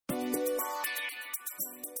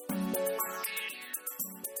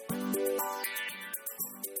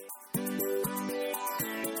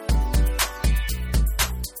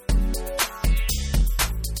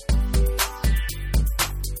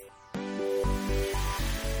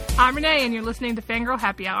I'm Renee, and you're listening to Fangirl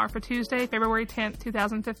Happy Hour for Tuesday, February 10th,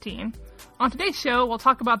 2015. On today's show, we'll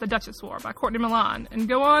talk about The Duchess War by Courtney Milan and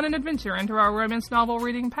go on an adventure into our romance novel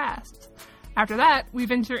reading past. After that, we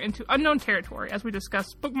venture into unknown territory as we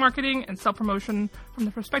discuss book marketing and self-promotion from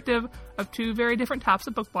the perspective of two very different types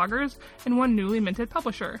of book bloggers and one newly minted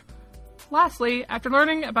publisher. Lastly, after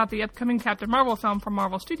learning about the upcoming Captain Marvel film from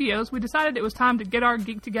Marvel Studios, we decided it was time to get our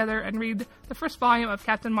geek together and read the first volume of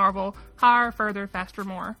Captain Marvel, Higher, Further, Faster,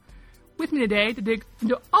 More. With me today to dig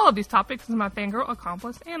into all of these topics is my fangirl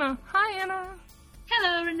accomplice, Anna. Hi, Anna.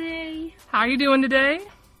 Hello, Renee. How are you doing today?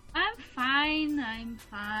 I'm fine.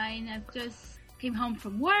 I've just came home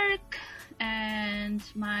from work, and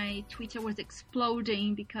my Twitter was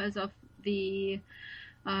exploding because of the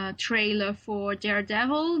trailer for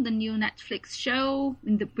Daredevil, the new Netflix show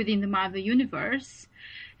within the Marvel Universe.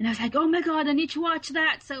 And I was like, oh my god, I need to watch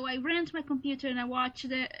that. So I ran to my computer and I watched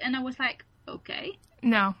it, and I was like, okay.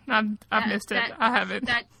 No, I've missed it. I haven't.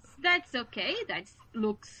 That's okay. That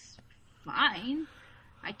looks fine.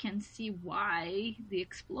 I can see why the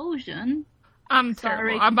explosion. I'm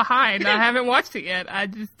terrible. I'm behind. I haven't watched it yet.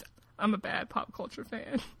 I'm a bad pop culture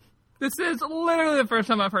fan. This is literally the first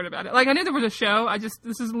time I've heard about it. Like, I knew there was a show.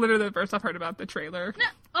 This is literally the first I've heard about the trailer.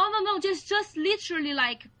 No. Just literally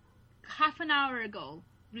like half an hour ago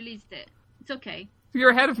released it. It's okay. You're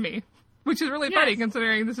ahead of me, which is really Yes. funny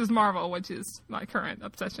considering this is Marvel, which is my current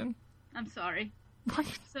obsession. I'm sorry.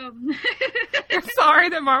 So You're sorry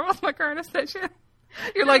that Marvel's my current obsession?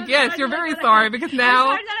 You're like, yes, you're very sorry because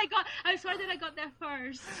now... I'm sorry that I got there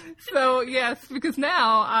first. So, yes, because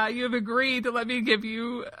now you have agreed to let me give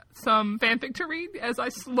you some fanfic to read as I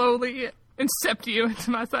slowly incept you into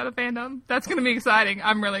my side of fandom. That's going to be exciting.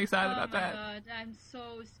 I'm really excited about that. Oh my god, I'm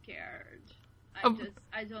so scared.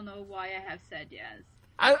 I don't know why I have said yes.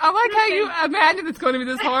 I like how you imagine it's going to be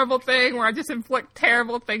this horrible thing where I just inflict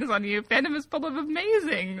terrible things on you. Fandom is full of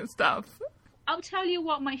amazing stuff. I'll tell you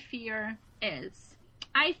what my fear is.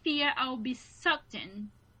 I fear I'll be sucked in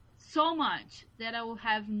so much that I will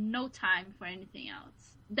have no time for anything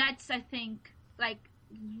else. That's, I think, like,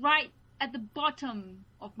 right at the bottom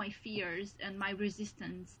of my fears and my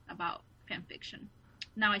resistance about fanfiction.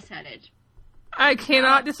 Now I said it. I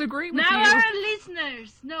cannot disagree with now you. Now our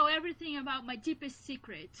listeners know everything about my deepest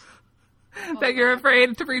secret. That you're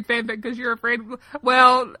afraid to read fanfic because you're afraid...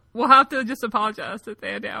 Well, we'll have to just apologize to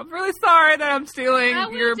Thea. I'm really sorry that I'm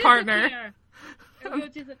stealing your partner. It will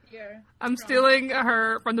disappear. I'm stealing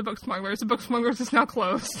her from the Book Smugglers. The Book Smugglers is now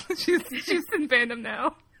closed. she's in fandom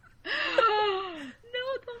now. No,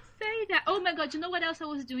 don't say that. Oh my god, you know what else I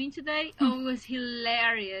was doing today? Oh, it was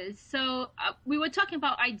hilarious. So we were talking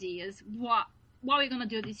about ideas. What we're gonna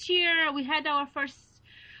do this year. We had our first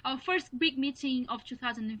big meeting of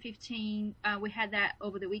 2015. We had that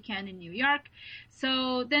over the weekend in New York.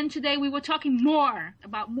 So then today we were talking more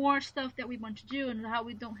about more stuff that we want to do and how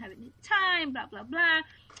we don't have any time, blah, blah, blah.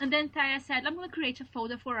 And then Taya said, I'm going to create a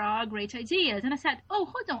folder for our great ideas. And I said, oh,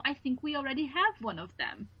 hold on, I think we already have one of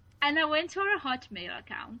them. And I went to our Hotmail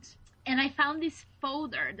account and I found this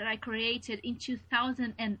folder that I created in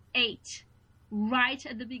 2008, right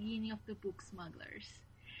at the beginning of the Book Smugglers.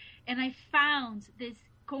 And I found this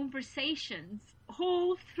conversations,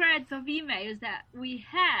 whole threads of emails that we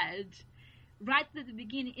had right at the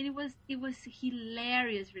beginning, and it was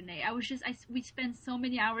hilarious, Renee. We spent so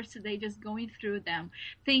many hours today just going through them.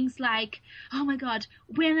 Things like, oh my god,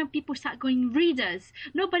 when are people start going read us?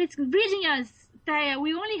 Nobody's reading us, Taya.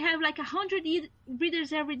 We only have like 100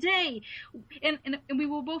 readers every day, and we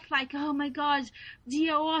were both like, oh my god,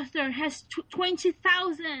 dear author has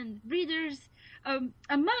 20,000 readers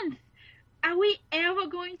a month. Are we ever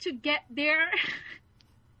going to get there?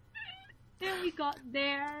 And we got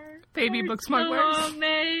there. Baby Book Smugglers. So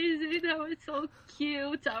amazing. That was so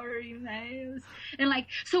cute, our emails. And like,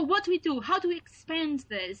 so what do we do? How do we expand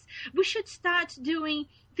this? We should start doing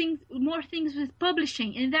more things with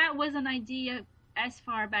publishing. And that was an idea as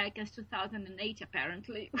far back as 2008,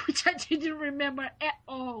 apparently, which I didn't remember at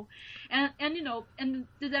all. And you know, and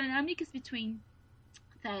the dynamics between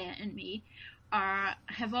Thea and me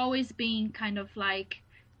have always been kind of like,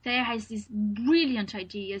 Thea has these brilliant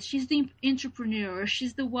ideas. She's the entrepreneur.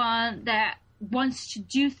 She's the one that wants to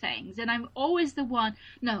do things. And I'm always the one,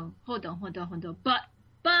 no, hold on. But,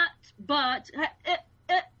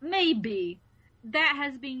 maybe. That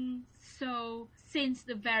has been so since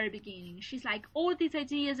the very beginning. She's like, all these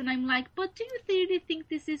ideas, and I'm like, but do you really think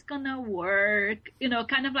this is gonna work? You know,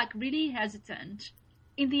 kind of like really hesitant.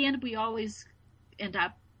 In the end, we always end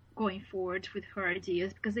up going forward with her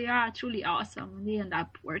ideas because they are truly awesome and they end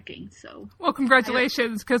up working. So, well,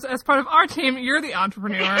 congratulations, because as part of our team, you're the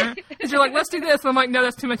entrepreneur. Because you're like, let's do this. And I'm like, no,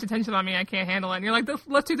 that's too much attention on me. I can't handle it. And you're like,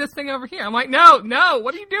 let's do this thing over here. I'm like, no,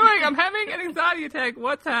 what are you doing? I'm having an anxiety attack.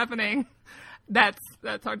 What's happening? That's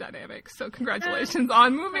our dynamic. So congratulations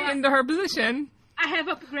on moving into her position. I have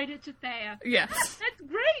upgraded to Thea. Yes. That's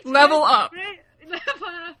great. Level up. Great. Level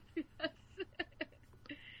up. Yes.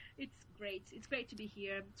 It's great to be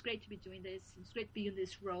here. It's great to be doing this. It's great to be in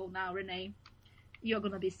this role now, Renee. You're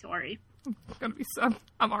gonna be sorry.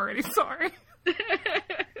 I'm already sorry.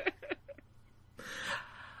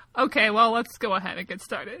 Okay, well, let's go ahead and get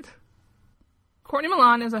started. Courtney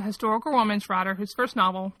Milan is a historical romance writer whose first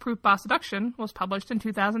novel, Proof by Seduction, was published in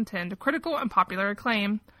 2010 to critical and popular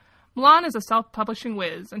acclaim. Milan is a self-publishing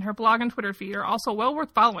whiz, and her blog and Twitter feed are also well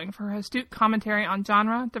worth following for her astute commentary on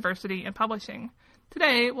genre, diversity, and publishing.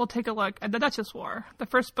 Today, we'll take a look at The Duchess War, the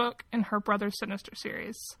first book in her Brother Sinister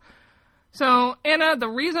series. So, Anna, the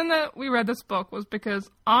reason that we read this book was because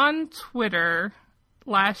on Twitter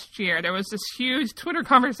last year, there was this huge Twitter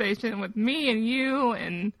conversation with me and you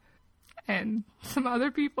and some other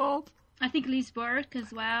people. I think Liz Burke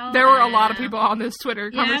as well. There were a lot of people on this Twitter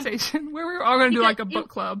conversation where we were all going to do like a book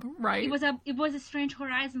club, right? It was a Strange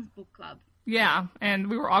Horizons book club. Yeah, and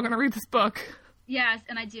we were all going to read this book. Yes,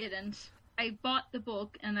 and I didn't. I bought the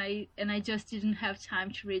book and I just didn't have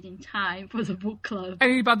time to read in time for the book club.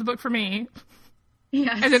 And you bought the book for me.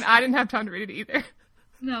 Yes. And then I didn't have time to read it either.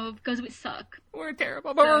 No, because we suck. We're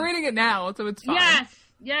terrible, but we're reading it now, so it's fine.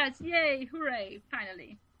 Yes, yay, hooray,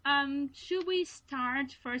 finally. Should we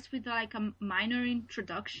start first with like a minor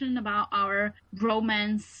introduction about our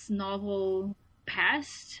romance novel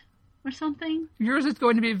past or something? Yours is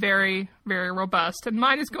going to be very, very robust, and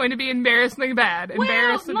mine is going to be embarrassingly bad.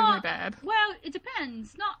 Bad. Well, it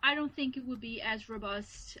depends. No, I don't think it would be as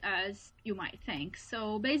robust as you might think.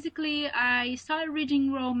 So basically, I started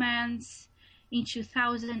reading romance in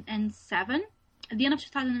 2007. At the end of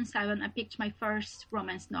 2007, I picked my first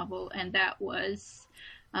romance novel, and that was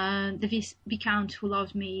The Viscount Who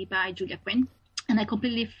Loved Me by Julia Quinn. And I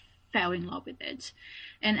completely fell in love with it.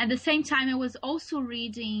 And at the same time, I was also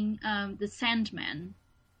reading The Sandman,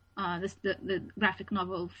 the graphic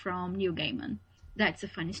novel from Neil Gaiman. That's a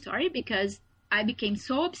funny story because I became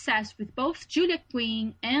so obsessed with both Julia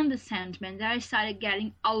Quinn and The Sandman that I started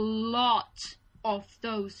getting a lot of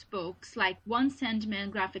those books, like one Sandman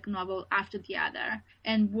graphic novel after the other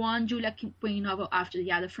and one Julia Quinn novel after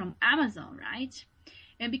the other from Amazon, right?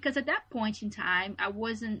 And because at that point in time, I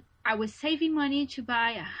was saving money to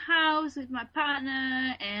buy a house with my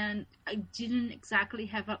partner, and I didn't exactly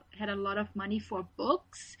had a lot of money for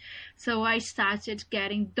books. So I started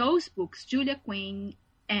getting those books, Julia Quinn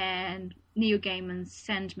and Neil Gaiman's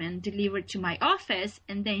Sandman, delivered to my office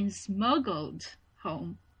and then smuggled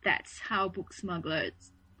home. That's how book smuggling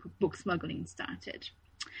started.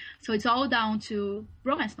 So it's all down to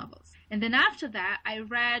romance novels. And then after that, I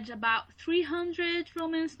read about 300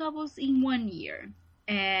 romance novels in 1 year.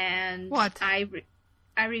 And what? I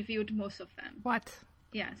reviewed most of them. What?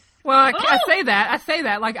 Yes. Well, I say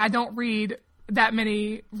that like I don't read that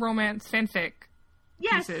many romance fanfic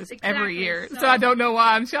pieces every year. So I don't know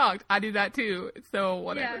why I'm shocked. I do that too. So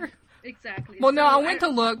whatever. Yeah, exactly. Well, no, I went to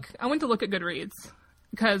look at Goodreads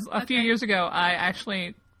because a few years ago I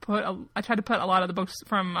actually I tried to put a lot of the books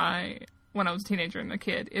from when I was a teenager and a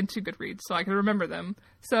kid into Goodreads so I could remember them.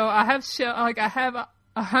 So I have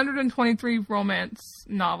 123 romance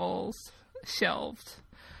novels shelved,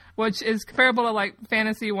 which is comparable to like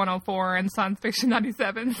Fantasy 104 and Science Fiction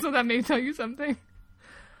 97, so that may tell you something.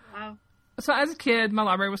 Wow. So as a kid, my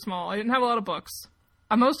library was small. I didn't have a lot of books.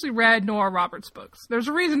 I mostly read Nora Roberts books. There's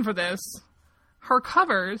a reason for this.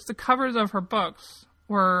 The covers of her books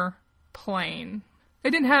were plain. They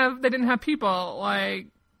didn't have people like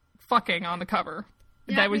fucking on the cover.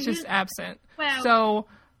 Yeah, that was just absent. Well, so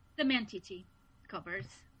the Mantiti covers.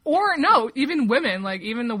 Or no, even women, like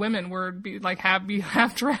even the women would be like be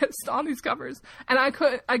half dressed on these covers. And I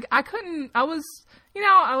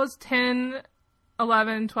was 10,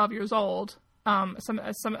 11, 12 years old, some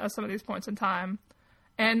of these points in time.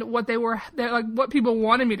 And they're like what people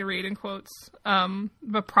wanted me to read in quotes,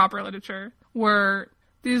 the proper literature were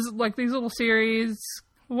these little series.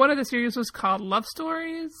 One of the series was called Love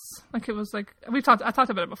Stories. Like it was like I talked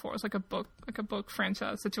about it before. It was like a book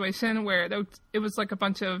franchise situation where it was like a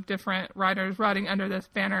bunch of different writers writing under this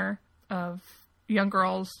banner of young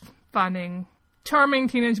girls finding charming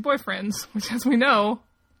teenage boyfriends, which, as we know,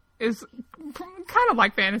 is kind of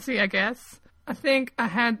like fantasy, I guess. I think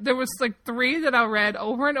there was like 3 that I read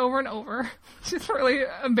over and over and over, which is really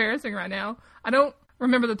embarrassing right now. I don't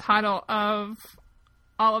remember the title of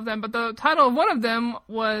all of them, but the title of one of them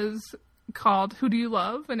was called Who Do You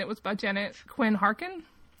Love? And it was by Janet Quinn Harkin.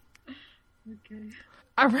 Okay.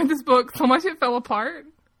 I read this book so much it fell apart.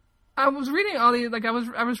 I was reading all these, like I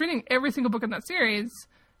was reading every single book in that series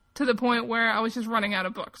to the point where I was just running out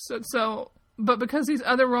of books. But because these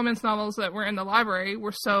other romance novels that were in the library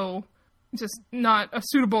were so just not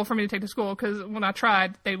suitable for me to take to school, because when I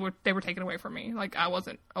tried, they were taken away from me. Like, I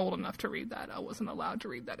wasn't old enough to read that. I wasn't allowed to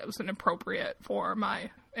read that. It was inappropriate for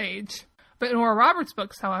my age. But Nora Roberts'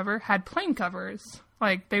 books, however, had plain covers.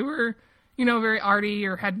 Like, they were, very arty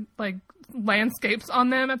or had, like, landscapes on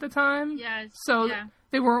them at the time. Yes. So yeah.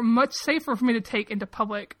 They were much safer for me to take into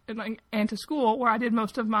public and to school, where I did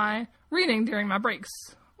most of my reading during my breaks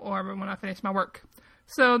or when I finished my work.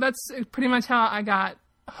 So that's pretty much how I got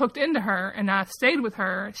hooked into her, and I stayed with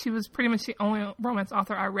her. She was pretty much the only romance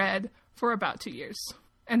author I read for about 2 years.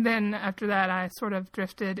 And then after that, I sort of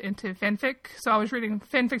drifted into fanfic. So I was reading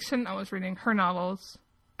fanfiction. I was reading her novels.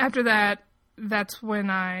 After that, that's when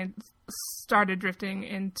I started drifting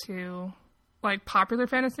into like popular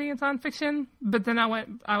fantasy and science fiction. But then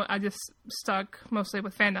I just stuck mostly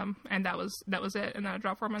with fandom, and that was it. And then I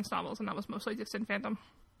dropped romance novels, and I was mostly just in fandom.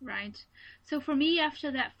 Right. So for me,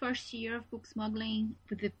 after that first year of book smuggling,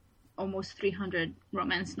 with the almost 300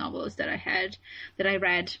 romance novels that I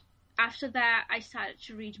read, after that, I started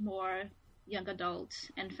to read more young adult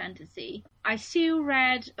and fantasy. I still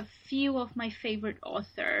read a few of my favorite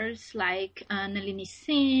authors, like Nalini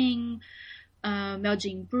Singh, Mel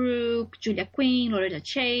Jean Brooke, Julia Quinn, Loretta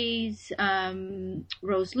Chase,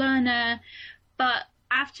 Rose Lerner, but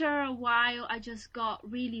after a while, I just got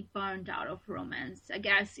really burned out of romance. I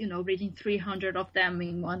guess, reading 300 of them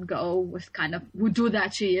in one go would do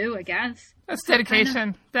that to you, I guess. That's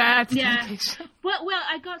dedication. Dedication. Well,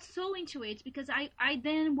 I got so into it because I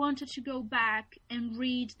then wanted to go back and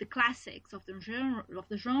read the classics of the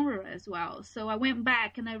genre as well. So I went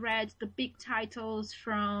back and I read the big titles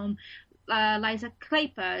from Liza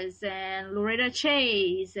Kleypas and Loretta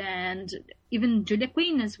Chase and even Julia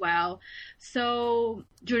Quinn as well. So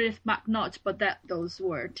Judith McNaught, but those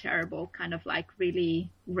were terrible, kind of like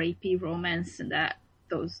really rapey romance, and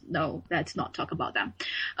let's not talk about them.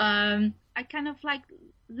 I kind of like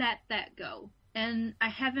let that go, and I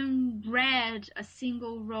haven't read a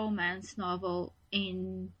single romance novel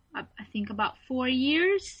in I think about 4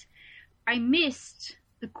 years. I missed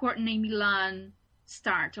the Courtney Milan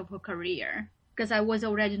start of her career because I was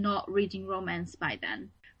already not reading romance by then.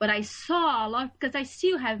 But I saw a lot, because I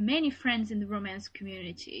still have many friends in the romance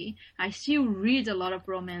community. I still read a lot of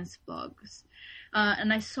romance blogs.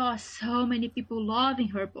 And I saw so many people loving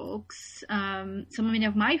her books, so many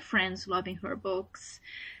of my friends loving her books.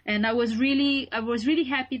 And I was really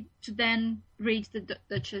happy to then read The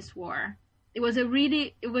Duchess War. It was a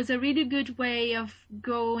really good way of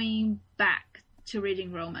going back to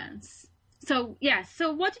reading romance. So, yeah.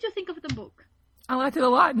 So what did you think of the book? I liked it a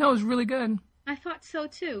lot. No, it was really good. I thought so,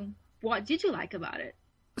 too. What did you like about it?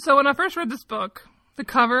 So when I first read this book, the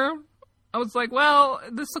cover, I was like, well,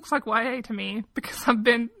 this looks like YA to me, because I've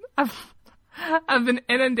been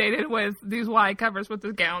inundated with these YA covers with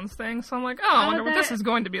the gowns thing. So I'm like, I wonder what this is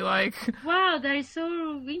going to be like. Wow, that is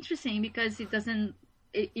so interesting, because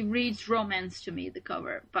it reads romance to me, the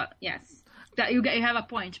cover. But yes, that you have a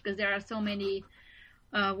point, because there are so many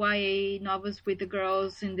YA novels with the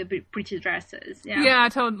girls in the pretty dresses. Yeah, I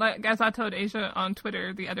told Asia on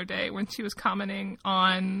Twitter the other day when she was commenting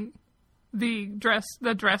on the dress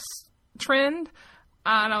trend,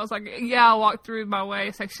 and I was like, I walked through my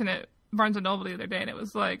YA section at Barnes & Noble the other day, and it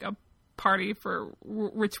was like a party for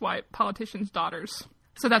rich white politicians' daughters.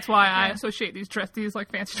 So that's why I associate these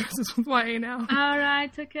like fancy dresses with YA now. All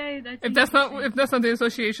right, okay. If that's not the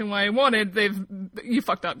association YA wanted, you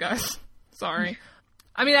fucked up, guys. Sorry.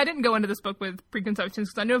 I mean, I didn't go into this book with preconceptions,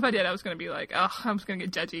 because I knew if I did, I was going to be like, I'm just going to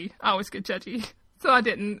get judgy. I always get judgy. So I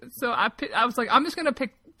didn't. So I was like, I'm just going to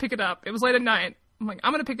pick it up. It was late at night. I'm like,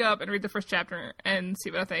 I'm going to pick up and read the first chapter and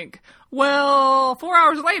see what I think. Well, 4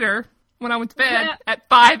 hours later, when I went to bed at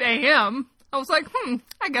 5 a.m., I was like,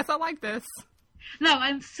 I guess I like this. No,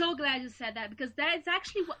 I'm so glad you said that, because that is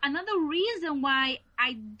actually another reason why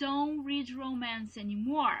I don't read romance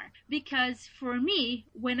anymore. Because for me,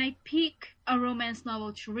 when I pick a romance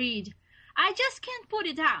novel to read, I just can't put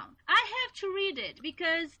it down. I have to read it,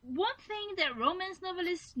 because one thing that romance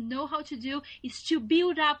novelists know how to do is to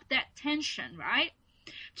build up that tension, right?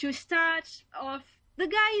 To start off, the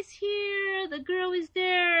guy is here, the girl is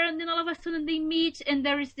there, and then all of a sudden they meet, and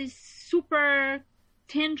there is this super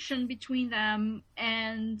tension between them,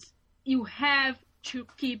 and you have to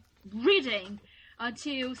keep reading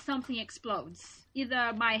until something explodes,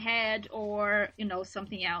 either my head or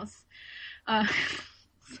something else.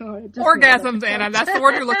 Sorry, orgasms, Anna. That's the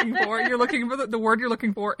word you're looking for. You're looking for the word you're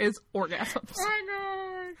looking for is orgasms. I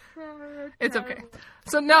know. It's okay.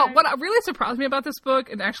 So no, what really surprised me about this book,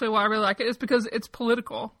 and actually why I really like it, is because it's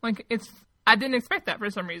political. Like I didn't expect that for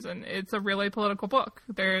some reason. It's a really political book.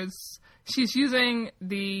 She's using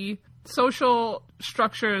the social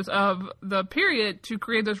structures of the period to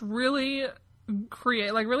create this really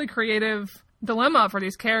creative dilemma for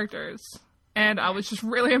these characters. And I was just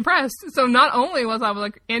really impressed. So not only was I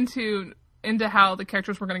like into how the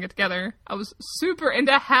characters were going to get together, I was super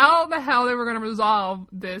into how the hell they were going to resolve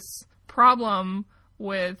this problem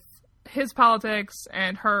with his politics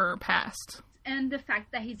and her past. And the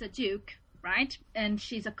fact that he's a duke, right? And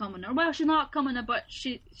she's a commoner. Well, she's not a commoner, but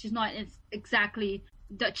she's not exactly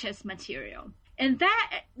Duchess material. And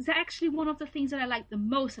that is actually one of the things that I like the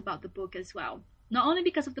most about the book as well. Not only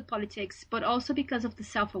because of the politics, but also because of the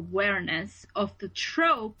self-awareness of the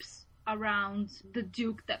tropes around the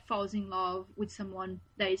duke that falls in love with someone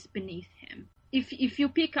that is beneath him. If you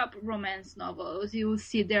pick up romance novels, you will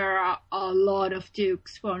see there are a lot of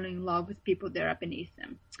dukes falling in love with people that are beneath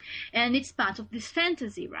them. And it's part of this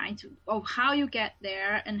fantasy, right? Of how you get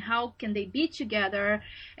there and how can they be together.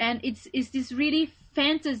 And it's this really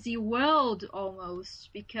fantasy world almost,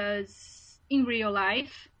 because in real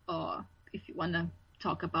life, or if you want to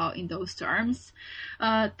talk about in those terms,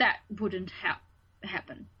 that wouldn't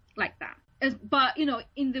happen like that. But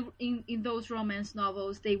in those romance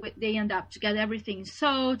novels, they end up together. Everything's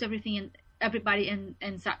solved. Everybody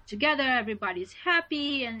ends up together. Everybody's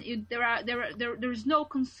happy, and there's no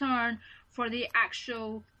concern for the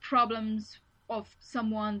actual problems of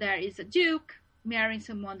someone that is a duke marrying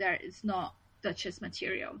someone that is not Duchess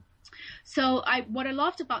material. So what I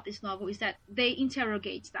loved about this novel is that they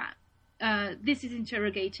interrogate that. This is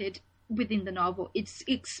interrogated within the novel. It's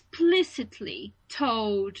explicitly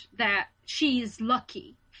told that she is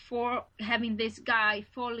lucky for having this guy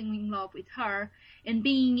falling in love with her and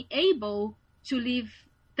being able to live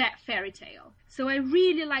that fairy tale. So I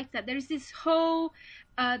really like that. There is this whole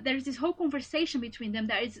conversation between them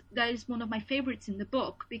that is one of my favorites in the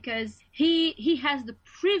book, because he has the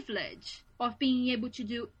privilege of being able to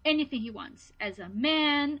do anything he wants as a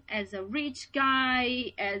man, as a rich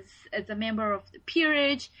guy, as a member of the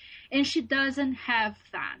peerage, and she doesn't have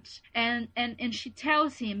that. And she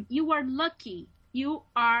tells him, you are lucky. You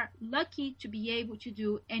are lucky to be able to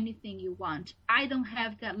do anything you want. I don't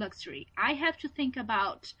have that luxury. I have to think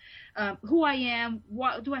about who I am,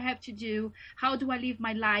 what do I have to do, how do I live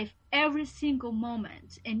my life every single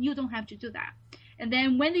moment, and you don't have to do that. And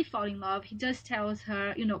then when they fall in love, he just tells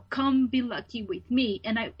her, come be lucky with me.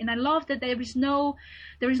 And I love that there is no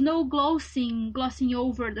glossing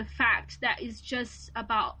over the fact that it's just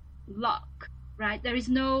about luck, right? There is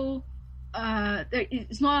no,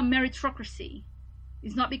 it's not a meritocracy.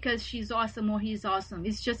 It's not because she's awesome or he's awesome.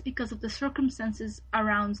 It's just because of the circumstances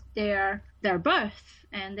around their birth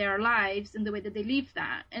and their lives and the way that they live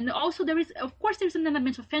that. And also there's an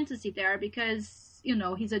element of fantasy there, because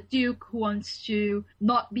he's a duke who wants to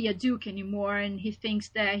not be a duke anymore, and he thinks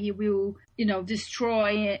that he will,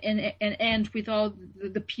 destroy and end with all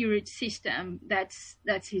the peerage system.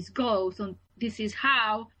 That's his goal. So this is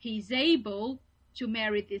how he's able to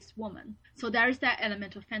marry this woman. So there is that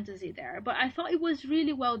element of fantasy there. But I thought it was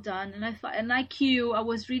really well done, and like you, I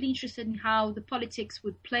was really interested in how the politics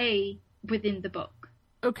would play within the book.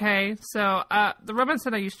 Okay, so the romance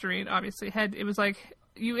that I used to read, obviously, it was like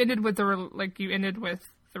you ended with the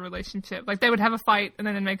relationship. Like they would have a fight and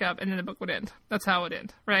then they'd make up and then the book would end. That's how it would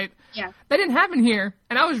end, right? Yeah. That didn't happen here,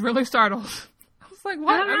 and I was really startled. I was like,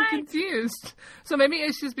 what? Right. I'm confused. So maybe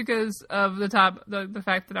it's just because of the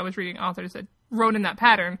fact that I was reading authors that wrote in that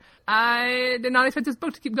pattern. I did not expect this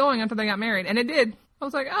book to keep going until they got married, and it did. I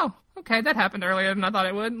was like, oh, okay, that happened earlier than I thought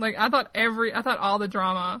it would. Like I thought all the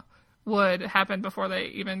drama would happen before they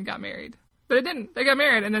even got married. But it didn't. They got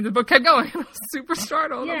married, and then the book kept going. I was super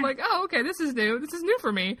startled. Yeah. I'm like, oh, okay, this is new. This is new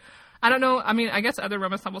for me. I don't know. I mean, I guess other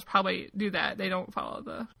romance novels probably do that. They don't follow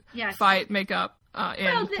the fight, makeup,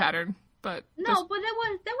 end pattern. But but there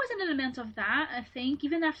was an element of that. I think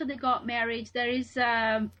even after they got married, there is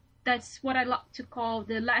that's what I like to call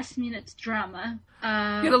the last minute drama.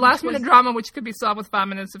 The last minute drama, which could be solved with 5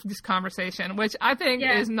 minutes of just conversation, which I think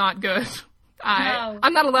is not good.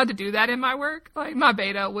 I'm not allowed to do that in my work. Like my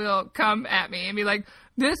beta will come at me and be like,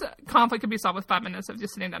 this conflict could be solved with 5 minutes of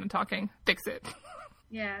just sitting down and talking. Fix it.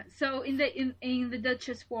 Yeah. So in the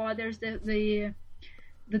Duchess War, there's the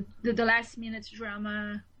last minute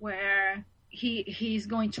drama where he's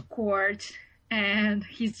going to court and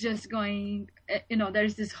he's just going,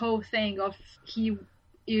 there's this whole thing of he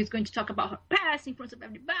is going to talk about her past in front of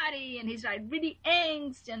everybody, and he's like really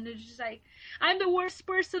angst, and it's just like, I'm the worst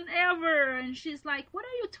person ever, and she's like, what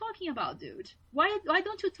are you talking about, dude? Why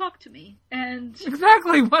don't you talk to me? And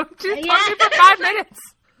exactly, why don't you talk to me for 5 minutes?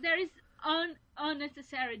 There is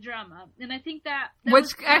unnecessary drama, and I think that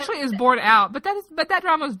which actually is borne out, but that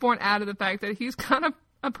drama is borne out of the fact that he's kind of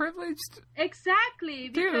a privileged dude.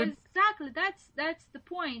 Exactly, that's the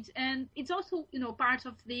point. And it's also part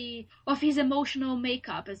of his emotional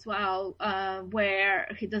makeup as well, where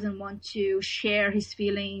he doesn't want to share his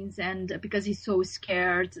feelings, and because he's so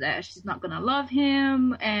scared that she's not gonna love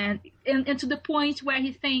him, and to the point where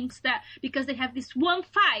he thinks that because they have this one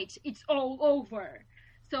fight, it's all over.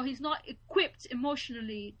 So he's not equipped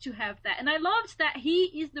emotionally to have that. And I loved that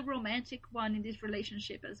he is the romantic one in this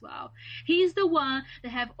relationship as well. He is the one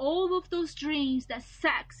that have all of those dreams that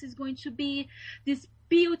sex is going to be this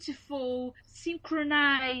beautiful,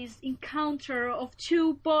 synchronized encounter of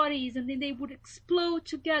two bodies, and then they would explode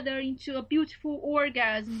together into a beautiful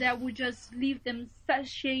orgasm that would just leave them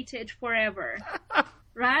satiated forever.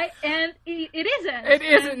 Right? And it isn't. It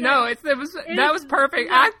isn't. No, that was perfect.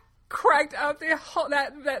 I cracked up through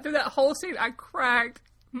that whole scene. I cracked.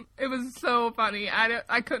 It was so funny.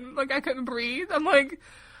 I couldn't breathe. I'm like,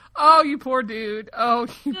 oh, you poor dude. Oh,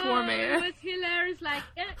 you poor man. It was hilarious. Like,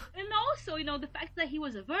 and also, the fact that he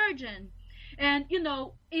was a virgin, and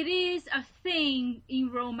it is a thing in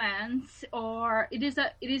romance, or it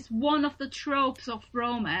is one of the tropes of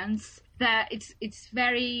romance that it's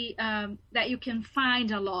very that you can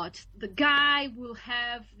find a lot. The guy will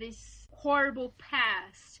have this horrible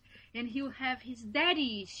past, and he'll have his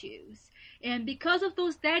daddy issues. And because of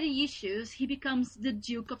those daddy issues, he becomes the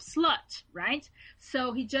Duke of Slut, right?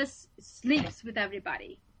 So he just sleeps with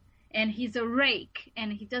everybody. And he's a rake,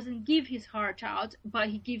 and he doesn't give his heart out, but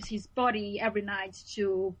he gives his body every night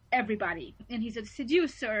to everybody. And he's a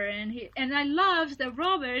seducer, and I loved that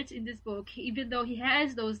Robert in this book, even though he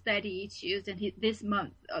has those daddy issues and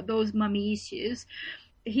those mommy issues,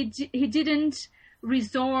 he didn't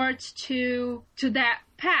resort to that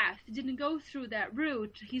path. He didn't go through that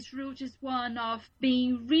route. His route is one of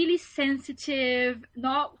being really sensitive,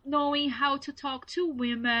 not knowing how to talk to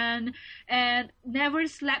women, and never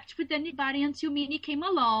slept with anybody until Minnie came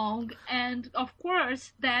along. And of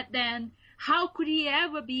course, that then, how could he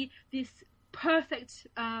ever be this perfect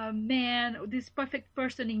man, or this perfect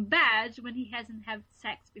person in bed when he hasn't had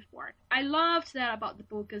sex before? I loved that about the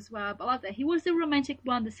book as well. I love that he was the romantic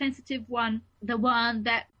one, the sensitive one, the one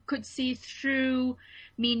that could see through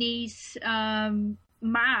Minnie's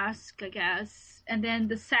mask, I guess. And then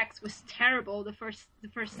the sex was terrible. The first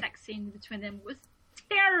sex scene between them was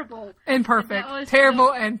terrible and perfect.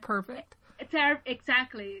 Terrible and perfect.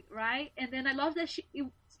 Exactly, right? And then I love that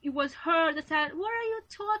it was her that said, what are you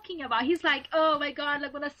talking about? He's like, oh my God,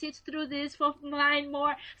 I'm going to sit through this for 9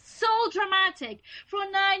 more. So dramatic. For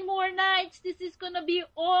 9 more nights, this is going to be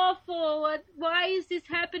awful. Why is this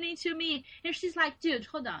happening to me? And she's like, dude,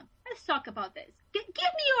 hold on. Let's talk about this. Give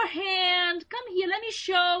me your hand. Come here. Let me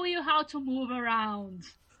show you how to move around.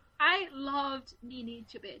 I loved Minnie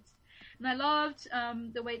to bits. And I loved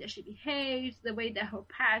the way that she behaved, the way that her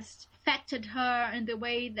past affected her, and the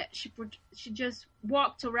way that she just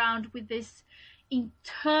walked around with this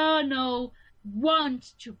internal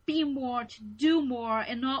want to be more, to do more,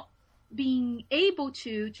 and not being able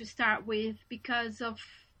to start with because of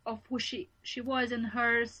who she was and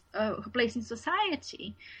her place in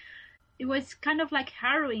society. It was kind of like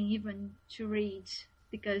harrowing even to read,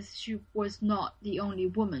 because she was not the only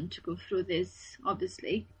woman to go through this,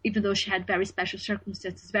 obviously, even though she had very special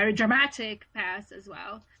circumstances, very dramatic past as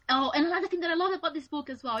well. Oh, and another thing that I love about this book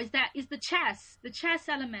as well is the chess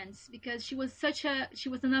elements, because she was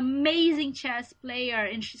an amazing chess player,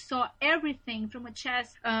 and she saw everything from a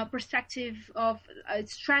chess perspective of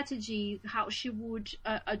strategy, how she would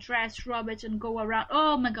address Robert and go around.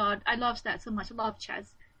 Oh my God, I love that so much. I love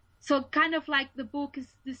chess. So kind of like the book is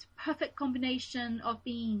this perfect combination of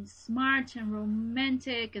being smart and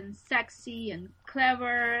romantic and sexy and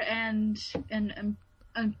clever and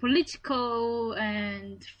political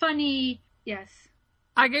and funny. Yes.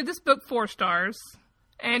 I gave this book 4 stars,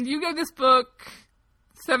 and you gave this book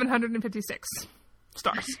 756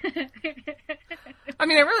 stars. I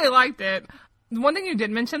mean, I really liked it. One thing you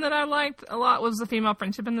did mention that I liked a lot was the female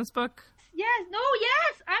friendship in this book.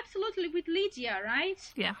 Yes, absolutely, with Lydia, right?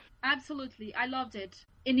 Yeah. Absolutely, I loved it.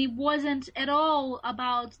 And it wasn't at all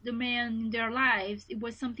about the men in their lives. It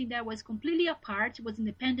was something that was completely apart. It was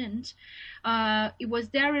independent. It was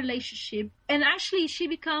their relationship. And actually, she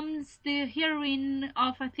becomes the heroine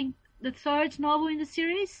of, I think, the third novel in the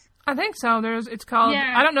series? I think so. It's called.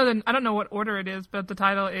 Yeah. I don't know what order it is, but the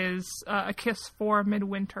title is A Kiss for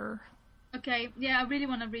Midwinter. Okay, yeah, I really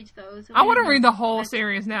want to read those. I want to read the whole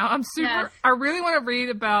series now. I really want to read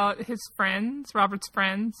about his friends, Robert's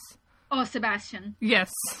friends. Oh, Sebastian.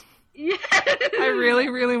 Yes. Yes. I really,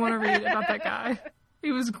 really want to read about that guy.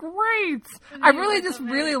 He was great. I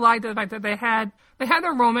really liked the fact that they had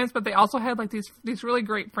their romance, but they also had like these really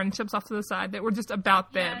great friendships off to the side that were just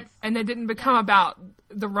about them, and they didn't become about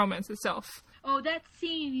the romance itself. Oh, that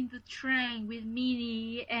scene in the train with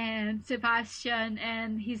Minnie and Sebastian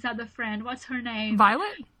and his other friend. What's her name?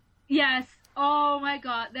 Violet? Yes. Oh my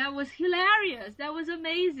god, that was hilarious. That was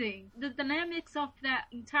amazing. The dynamics of that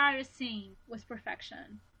entire scene was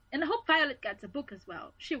perfection. And I hope Violet gets a book as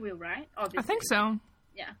well. She will, right? Obviously. I think so.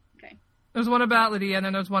 Yeah, okay. There's one about Lydia, and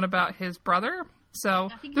then there's one about his brother. So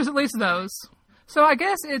there's at least those. So I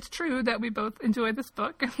guess it's true that we both enjoyed this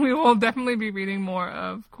book. We will definitely be reading more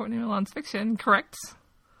of Courtney Milan's fiction, correct?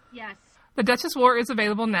 Yes. The Duchess War is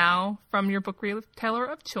available now from your book retailer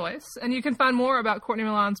of choice, and you can find more about Courtney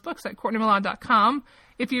Milan's books at CourtneyMilan.com.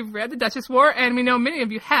 If you've read The Duchess War, and we know many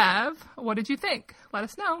of you have, what did you think? Let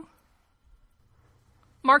us know.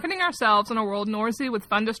 Marketing ourselves in a world noisy with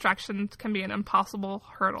fun distractions can be an impossible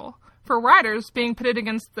hurdle. For writers, being pitted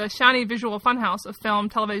against the shiny visual funhouse of film,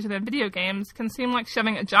 television, and video games can seem like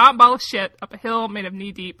shoving a giant ball of shit up a hill made of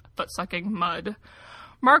knee-deep, foot-sucking mud.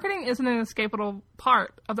 Marketing is an inescapable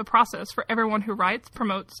part of the process for everyone who writes,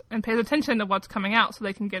 promotes, and pays attention to what's coming out so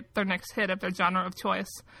they can get their next hit of their genre of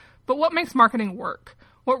choice. But what makes marketing work?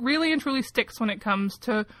 What really and truly sticks when it comes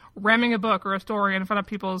to ramming a book or a story in front of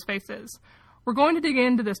people's faces? We're going to dig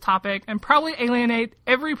into this topic and probably alienate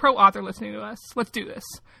every pro-author listening to us. Let's do this.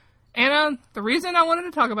 Anna, the reason I wanted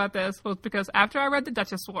to talk about this was because after I read The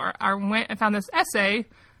Duchess War, I went and found this essay,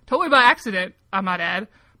 totally by accident, I might add,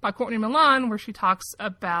 by Courtney Milan, where she talks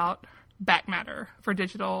about back matter for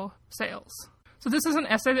digital sales. So this is an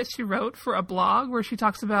essay that she wrote for a blog where she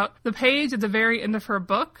talks about the page at the very end of her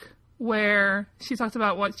book, where she talks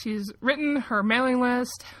about what she's written, her mailing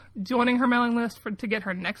list, joining her mailing list to get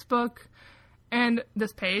her next book. And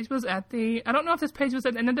this page was I don't know if this page was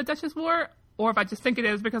at the end of The Duchess War, or if I just think it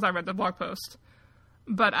is because I read the blog post.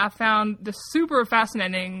 But I found this super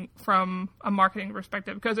fascinating from a marketing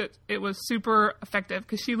perspective because it was super effective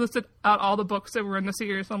because she listed out all the books that were in the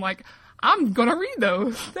series. So I'm like, I'm going to read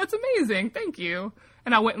those. That's amazing. Thank you.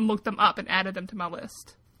 And I went and looked them up and added them to my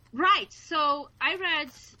list. Right. So I read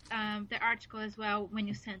the article as well when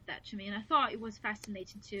you sent that to me, and I thought it was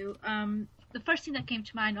fascinating too. The first thing that came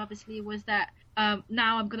to mind, obviously, was that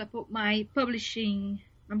now I'm going to put my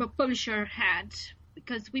publisher hat,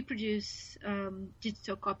 because we produce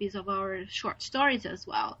digital copies of our short stories as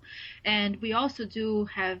well. And we also do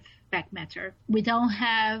have back matter. We don't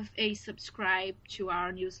have a subscribe to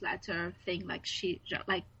our newsletter thing like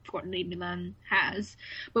Courtney Milan has,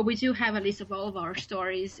 but we do have a list of all of our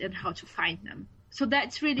stories and how to find them. So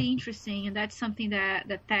that's really interesting, and that's something that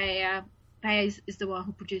Thea is the one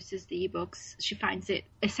who produces the ebooks. She finds it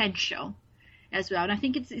essential as well. And I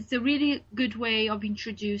think it's a really good way of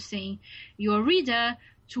introducing your reader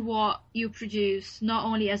to what you produce, not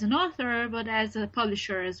only as an author, but as a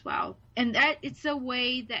publisher as well. And that it's a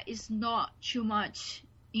way that is not too much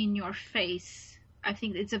in your face. I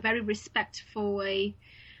think it's a very respectful way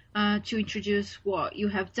to introduce what you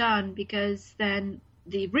have done, because then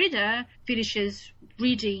the reader finishes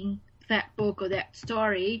reading that book or that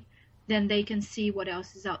story, then they can see what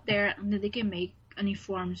else is out there, and then they can make an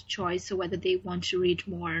informed choice of whether they want to read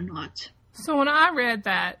more or not. So when I read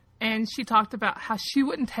that, and she talked about how she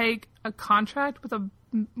wouldn't take a contract with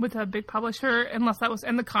a big publisher unless that was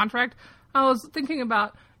in the contract, I was thinking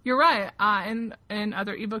about, you're right, in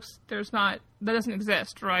other ebooks that doesn't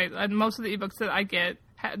exist, right? And most of the ebooks that I get,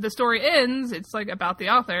 the story ends, it's like about the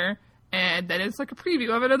author, and then it's like a preview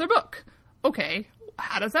of another book. Okay,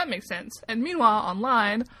 how does that make sense? And meanwhile,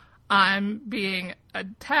 online, I'm being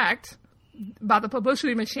attacked by the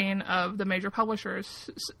publicity machine of the major publishers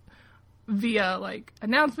via like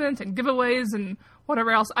announcements and giveaways and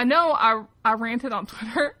whatever else. I know I ranted on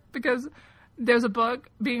Twitter because there's a book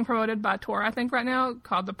being promoted by Tor, I think, right now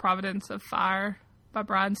called The Providence of Fire by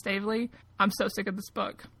Brian Stavely. I'm so sick of this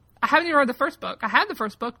book. I haven't even read the first book. I had the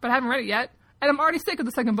first book, but I haven't read it yet. And I'm already sick of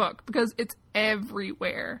the second book because it's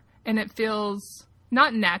everywhere. And it feels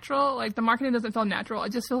not natural. Like, the marketing doesn't feel natural.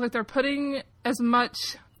 It just feels like they're putting as much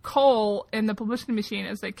coal in the publicity machine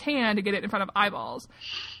as they can to get it in front of eyeballs.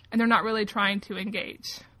 And they're not really trying to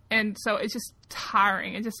engage. And so it's just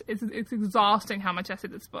tiring. It's exhausting how much I see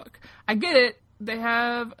this book. I get it. They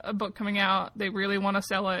have a book coming out. They really want to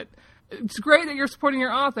sell it. it's great that you're supporting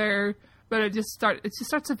your author, but it just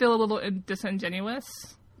starts to feel a little disingenuous.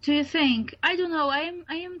 Do you think? I don't know. I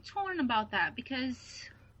am torn about that, because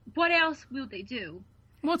what else will they do?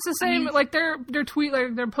 Well, it's the same. Like they're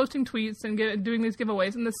posting tweets and doing these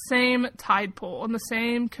giveaways in the same tide pool, in the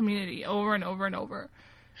same community, over and over and over.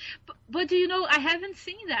 But do you know? I haven't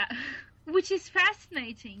seen that, which is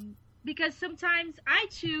fascinating. Because sometimes I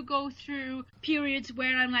too go through periods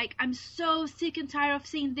where I'm like, I'm so sick and tired of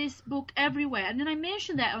seeing this book everywhere, and then I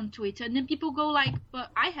mention that on Twitter, and then people go like, but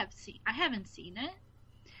I haven't seen it.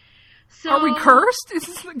 So are we cursed?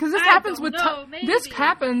 Because this happens with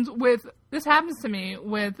this happens to me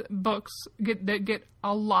with books that get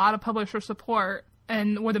a lot of publisher support,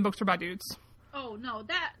 and when the books are by dudes. Oh no,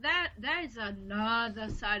 that is another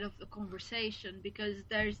side of the conversation, because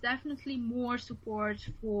there's definitely more support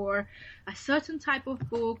for a certain type of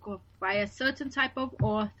book or by a certain type of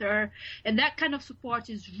author, and that kind of support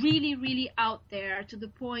is really, really out there, to the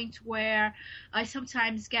point where I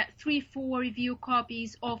sometimes get 3-4 review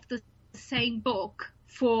copies of the same book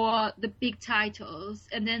for the big titles,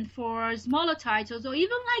 and then for smaller titles or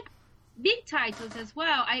even like big titles as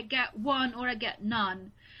well, I get one or I get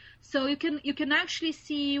none. So you can actually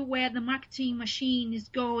see where the marketing machine is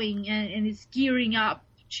going and is gearing up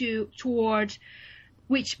toward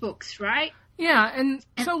which books, right? Yeah, and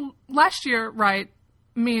so last year, right,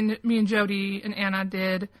 me and Jody and Anna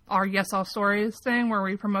did our Yes All Stories thing, where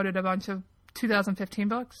we promoted a bunch of 2015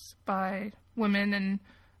 books by women and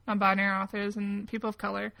non-binary authors and people of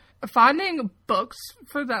color. Finding books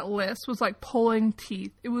for that list was like pulling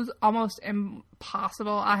teeth. It was almost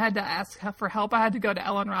impossible. I had to ask for help. I had to go to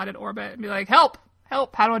Ellen Wright at Orbit and be like, help, how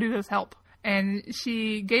do I do this? Help. And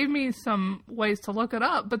she gave me some ways to look it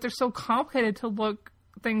up, but they're so complicated to look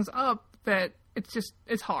things up that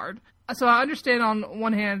it's hard. So I understand on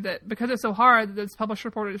one hand that because it's so hard, this publisher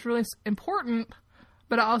report is really important,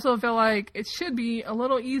 but I also feel like it should be a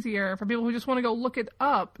little easier for people who just want to go look it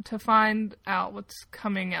up to find out what's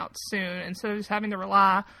coming out soon, instead of just having to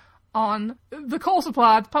rely on the coal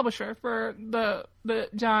supply, the publisher, for the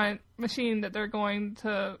giant machine that they're going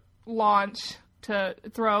to launch to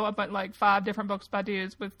throw up like 5 different books by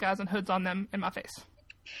dudes with guys in hoods on them in my face.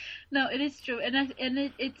 No, it is true,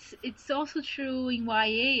 and it's also true in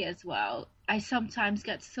YA as well. I sometimes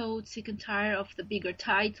get so sick and tired of the bigger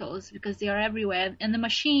titles because they are everywhere, and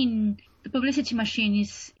the publicity machine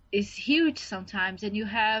is huge sometimes, and you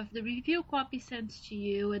have the review copy sent to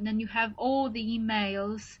you, and then you have all the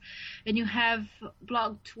emails, and you have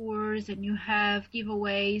blog tours, and you have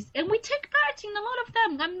giveaways, and we take part in a lot of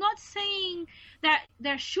them. I'm not saying that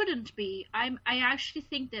there shouldn't be. I actually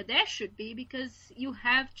think that there should be, because you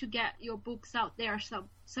have to get your books out there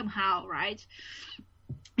somehow, right?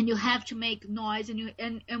 And you have to make noise, and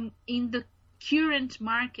in the current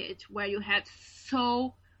market where you have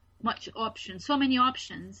so many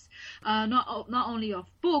options, not only of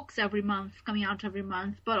books coming out every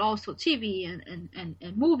month, but also TV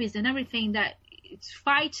and movies and everything that it's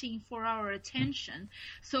fighting for our attention.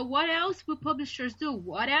 So what else would publishers do?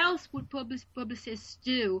 What else would publicists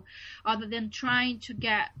do other than trying to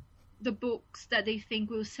get the books that they think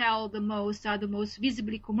will sell the most, are the most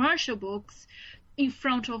visibly commercial books, in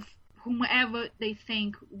front of whomever they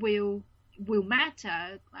think will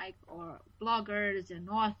matter, like, or bloggers and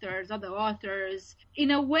other authors.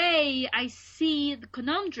 In a way, I see the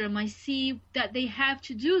conundrum. I see that they have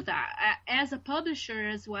to do that. As a publisher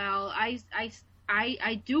as well,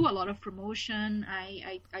 I do a lot of promotion.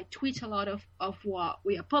 I tweet a lot of what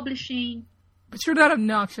we are publishing. But you're not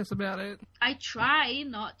obnoxious about it. I try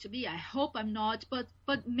not to be. I hope I'm not. But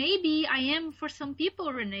maybe I am for some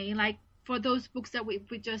people, Renee. Like, for those books that we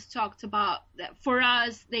just talked about, that for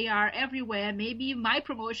us, they are everywhere. Maybe my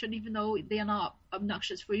promotion, even though they are not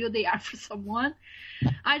obnoxious for you, they are for someone.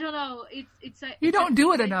 I don't know. You don't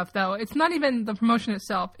do it enough, though. It's not even the promotion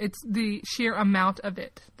itself. It's the sheer amount of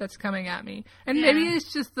it that's coming at me. And maybe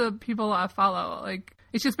it's just the people I follow. Like,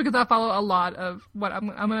 it's just because I follow a lot of what I'm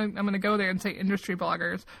gonna go there and say industry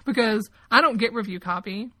bloggers, because I don't get review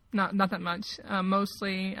copy, not that much.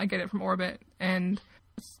 Mostly I get it from Orbit, and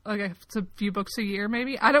it's a few books a year,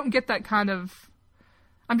 maybe. I don't get that kind of.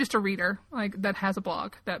 I'm just a reader, like, that has a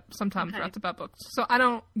blog that sometimes writes about books, so I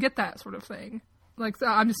don't get that sort of thing. Like, so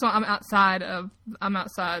I'm outside of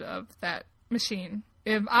that machine.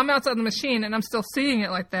 If I'm outside the machine and I'm still seeing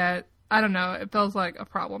it like that, I don't know. It feels like a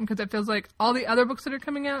problem, because it feels like all the other books that are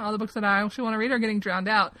coming out, all the books that I actually want to read, are getting drowned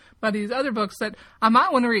out by these other books that I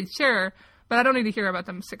might want to read, sure, but I don't need to hear about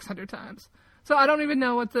them 600 times. So I don't even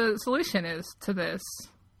know what the solution is to this.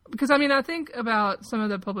 Because, I mean, I think about some of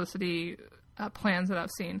the publicity plans that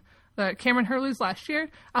I've seen. Cameron Hurley's last year.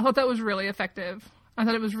 I thought that was really effective. I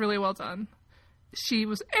thought it was really well done. She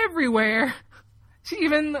was everywhere. She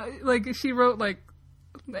even, she wrote,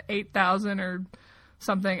 8,000 or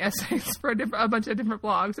something essays for a bunch of different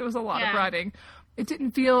blogs. It was a lot of writing. It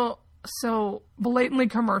didn't feel so blatantly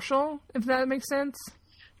commercial, if that makes sense.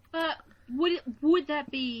 But would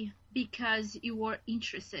that be because you were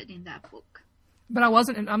interested in that book? But I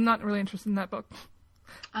wasn't. I'm not really interested in that book.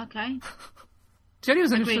 Okay. Jody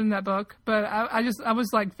was interested in that book, but I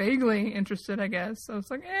was vaguely interested, I guess. I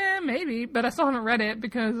was like, maybe, but I still haven't read it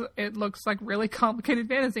because it looks like really complicated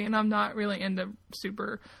fantasy, and I'm not really into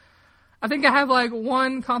super. I think I have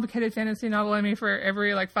one complicated fantasy novel in me for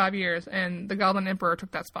every 5 years, and The Goblin Emperor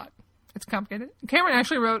took that spot. It's complicated. Cameron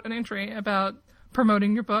actually wrote an entry about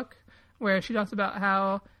promoting your book, where she talks about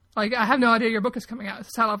how, I have no idea your book is coming out.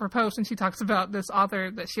 It's the title of her post, and she talks about this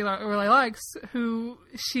author that she really likes, who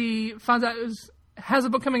she finds out has a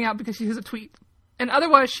book coming out because she has a tweet. And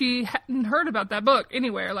otherwise, she hadn't heard about that book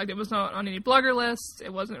anywhere. It was not on any blogger lists.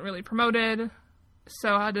 It wasn't really promoted.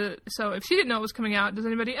 So if she didn't know it was coming out, does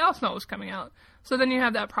anybody else know it was coming out? So then you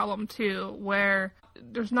have that problem too, where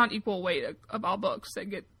there's not equal weight of all books.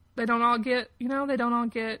 They don't all get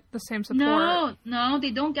the same support. No,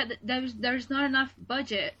 they don't get. There's not enough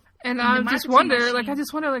budget. And I just wonder,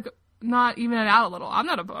 not even it out a little. I'm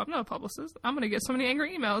not a publicist. I'm going to get so many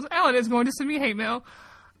angry emails. Ellen is going to send me hate mail.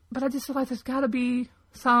 But I just feel like there's got to be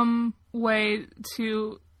some way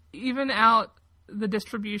to even out the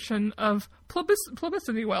distribution of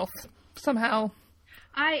publicity wealth somehow.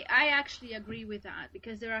 I actually agree with that,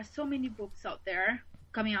 because there are so many books out there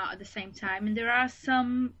coming out at the same time, and there are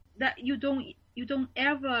some that you don't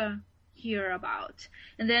ever hear about,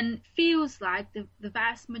 and then feels like the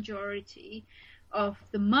vast majority of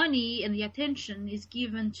the money and the attention is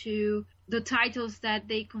given to the titles that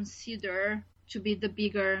they consider to be the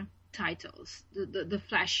bigger titles, the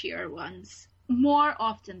flashier ones. More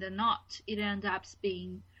often than not, it ends up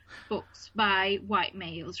being books by white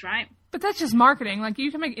males, right? But that's just marketing.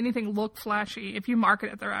 You can make anything look flashy if you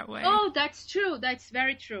market it the right way. Oh, that's true. That's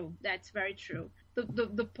very true.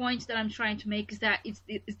 The point that I'm trying to make is that it's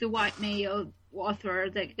the white male author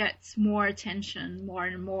that gets more attention, more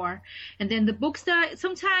and more. And then the books that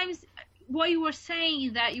sometimes, what you were saying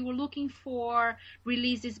is that you were looking for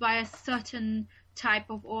releases by a certain type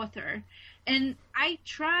of author. And I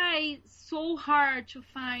try so hard to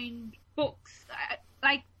find books.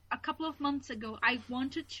 A couple of months ago, I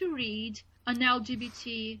wanted to read an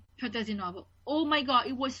LGBT fantasy novel. Oh my God,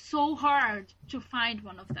 it was so hard to find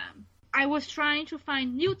one of them. I was trying to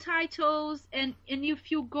find new titles, and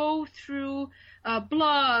if you go through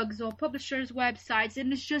blogs or publishers' websites,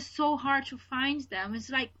 and it's just so hard to find them.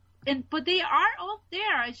 It's but they are all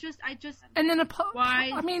there. And then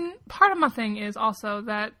part of my thing is also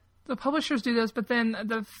that the publishers do this, but then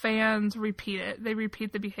the fans repeat it. They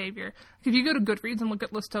repeat the behavior. If you go to Goodreads and look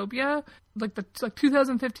at Listopia, the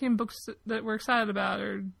 2015 books that we're excited about,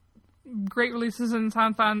 or great releases in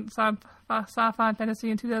sci-fi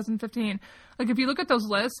fantasy in 2015. If you look at those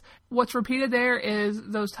lists, what's repeated there is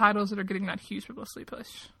those titles that are getting that huge publicity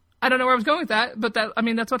push. I don't know where I was going with that, but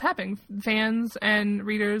that's what happened. Fans and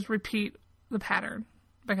readers repeat the pattern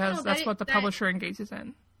because that's what the publisher engages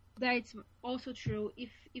in. That's also true.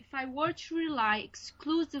 If I were to rely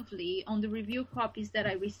exclusively on the review copies that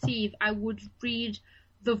I receive, I would read,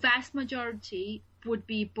 the vast majority would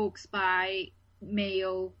be books by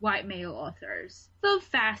white male authors. The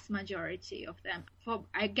vast majority of them.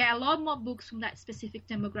 I get a lot more books from that specific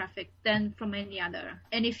demographic than from any other.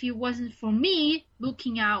 And if it wasn't for me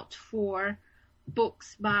looking out for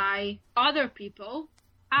books by other people,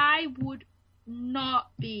 I would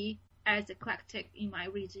not be as eclectic in my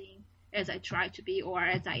reading as I try to be, or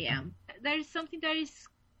as I am. There is something that is,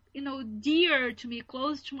 dear to me,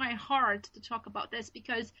 close to my heart to talk about this,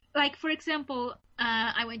 because, for example,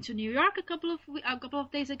 I went to New York a couple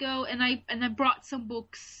of days ago, and I brought some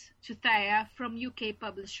books to Thea from UK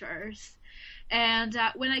publishers, and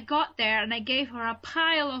when I got there, and I gave her a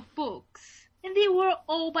pile of books, and they were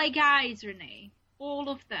all by guys, Renee. All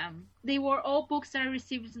of them. They were all books that I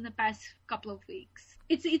received in the past couple of weeks.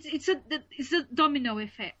 It's a domino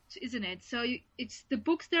effect, isn't it? So it's the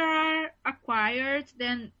books that are acquired,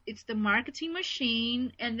 then it's the marketing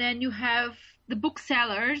machine, and then you have the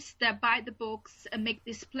booksellers that buy the books and make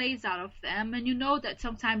displays out of them. And that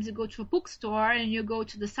sometimes you go to a bookstore and you go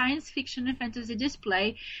to the science fiction and fantasy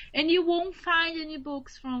display, and you won't find any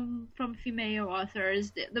books from female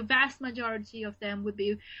authors. The vast majority of them would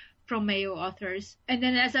be from male authors. And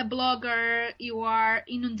then as a blogger, you are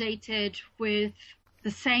inundated with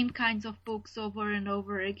the same kinds of books over and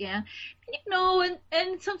over again.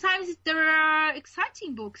 And sometimes there are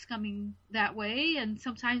exciting books coming that way, and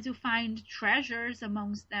sometimes you find treasures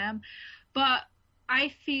amongst them. But I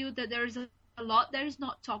feel that there's a lot that is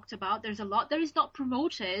not talked about. There's a lot that is not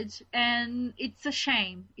promoted, and it's a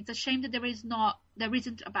shame. It's a shame that there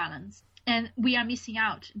isn't a balance. And we are missing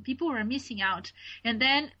out. People are missing out. And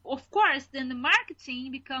then, of course, the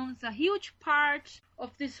marketing becomes a huge part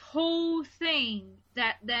of this whole thing.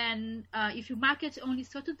 That then, if you market only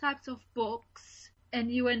certain types of books,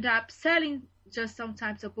 and you end up selling just some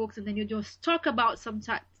types of books, and then you just talk about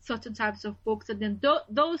certain types of books, and then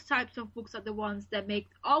those types of books are the ones that make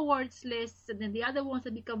awards lists, and then the other ones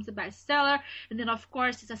that becomes a bestseller. And then, of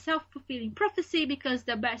course, it's a self-fulfilling prophecy, because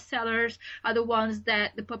the bestsellers are the ones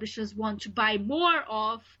that the publishers want to buy more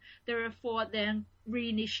of, therefore then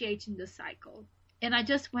reinitiating the cycle. And I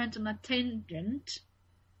just went on a tangent,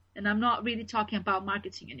 and I'm not really talking about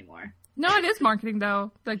marketing anymore. No, it is marketing,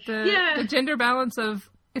 though. Like the gender balance of,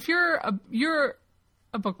 if you're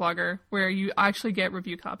a book blogger where you actually get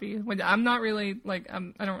review copy, when I'm not really, like,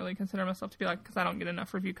 I don't really consider myself to be like, because I don't get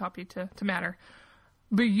enough review copy to matter.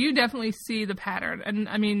 But you definitely see the pattern. And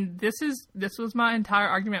I mean, this was my entire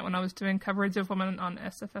argument when I was doing coverage of women on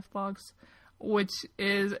SFF blogs, which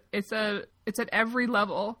is, it's at every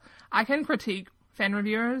level. I can critique fan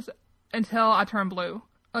reviewers until I turn blue.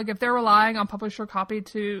 Like, if they're relying on publisher copy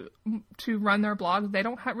to run their blog, they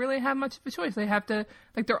don't really have much of a choice. They have to,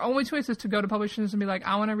 like, their only choice is to go to publishers and be like,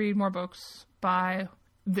 I want to read more books by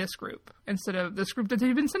this group instead of this group that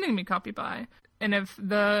they've been sending me copy by. And if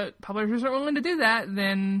the publishers aren't willing to do that,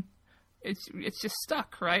 then it's just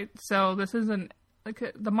stuck, right? So this isn't, like,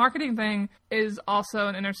 the marketing thing is also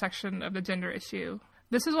an intersection of the gender issue.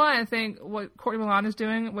 This is why I think what Courtney Milan is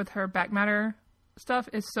doing with her back matter stuff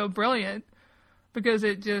is so brilliant, because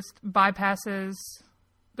it just bypasses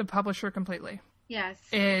the publisher completely. Yes,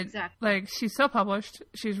 exactly. Like, she's self-published.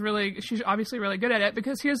 She's obviously really good at it,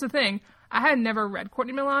 because here's the thing. I had never read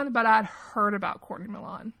Courtney Milan, but I'd heard about Courtney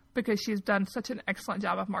Milan because she's done such an excellent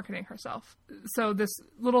job of marketing herself. So this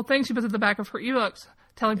little thing she puts at the back of her ebooks,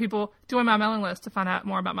 telling people, join my mailing list to find out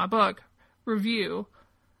more about my book, review,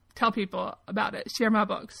 tell people about it, share my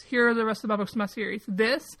books. Here are the rest of my books in my series.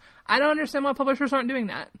 I don't understand why publishers aren't doing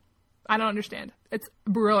that. I don't understand. It's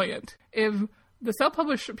brilliant. If the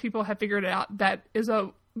self-published people have figured it out, that is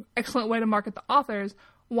a excellent way to market the authors,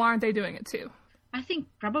 why aren't they doing it too? I think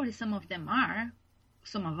probably some of them are.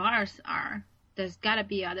 Some of ours are. There's got to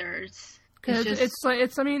be others. Because it's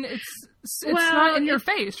not in your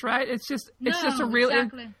face, right? It's just a real,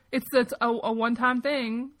 exactly. It's a one-time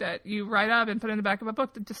thing that you write up and put in the back of a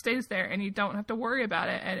book that just stays there, and you don't have to worry about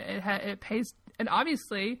it. And it pays, and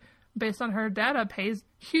obviously, based on her data, pays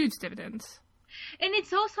huge dividends. And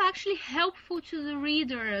it's also actually helpful to the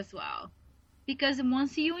reader as well. Because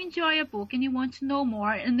once you enjoy a book and you want to know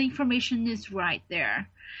more, and the information is right there.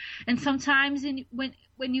 And sometimes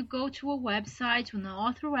when you go to a website, to an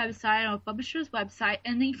author website or a publisher's website,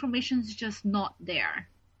 and the information is just not there.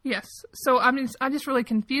 Yes. So I'm just really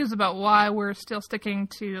confused about why we're still sticking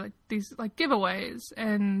to like these like giveaways.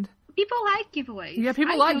 And people like giveaways. Yeah,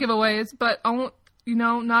 people like giveaways, but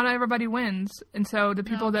not everybody wins. And so the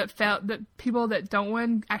people people that don't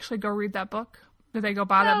win actually go read that book. Do they go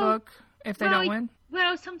buy that book if they don't win?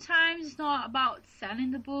 Well, sometimes it's not about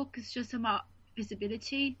selling the book. It's just about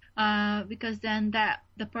visibility, because then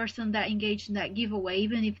the person that engaged in that giveaway,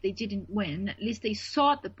 even if they didn't win, at least they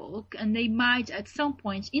saw the book, and they might at some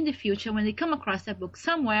point in the future, when they come across that book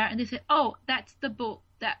somewhere, and they say, oh, that's the book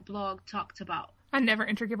that blog talked about. I never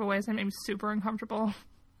enter giveaways. That made me super uncomfortable.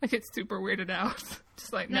 I get super weirded out.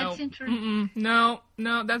 Just like, no,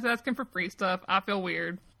 that's asking for free stuff. I feel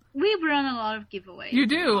weird. We run a lot of giveaways. You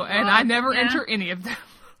do, and I never enter any of them.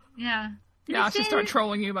 Yeah. Yeah, I should start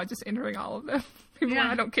trolling you by just entering all of them. Even when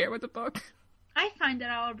I don't care with the book. I find that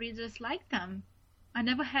our readers like them. I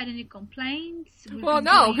never had any complaints. Well,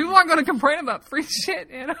 no, people aren't going to complain about free shit,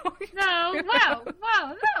 you know? No,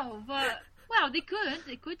 well, they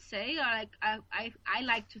could say, I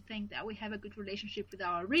like to think that we have a good relationship with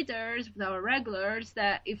our readers, with our regulars,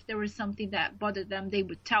 that if there was something that bothered them, they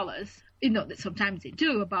would tell us. That sometimes they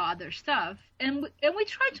do about other stuff. And we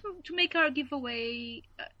try to make our giveaways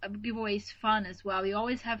fun as well. We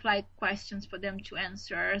always have questions for them to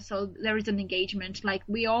answer, so there is an engagement.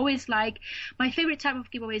 We always my favorite type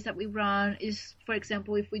of giveaways that we run is, for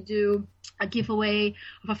example, if we do a giveaway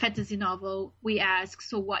of a fantasy novel, we ask,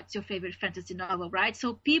 so what's your favorite fantasy novel, right?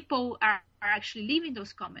 So people are actually leaving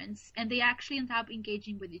those comments, and they actually end up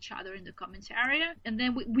engaging with each other in the comments area, and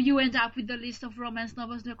then you end up with the list of romance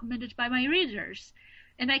novels recommended by my readers.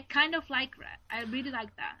 And I kind of like that. I really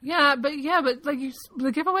like that. Yeah, but like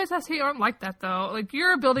the giveaways I see aren't like that though. Like,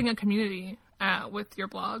 you're building a community with your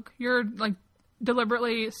blog. You're like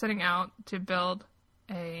deliberately setting out to build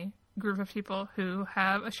a group of people who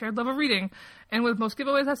have a shared love of reading. And with most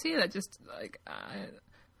giveaways I see, that just like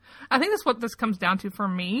I think that's what this comes down to for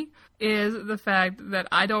me, is the fact that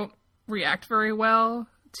I don't react very well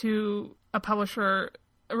to a publisher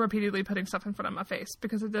repeatedly putting stuff in front of my face,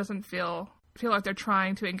 because it doesn't feel like they're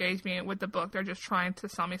trying to engage me with the book. They're just trying to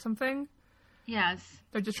sell me something. Yes.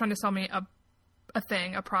 They're just trying to sell me a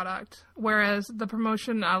thing, a product. Whereas the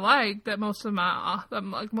promotion I like that most of my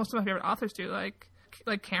favorite authors do, like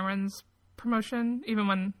Cameron's promotion, even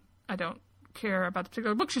when I don't care about the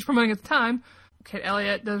particular book she's promoting at the time. Kate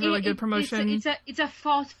Elliott does really good promotion. It's a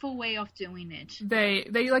thoughtful way of doing it.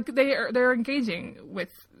 They're engaging with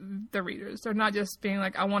the readers. They're not just being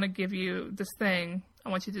like, I want to give you this thing, I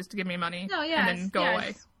want you just to give me money and then go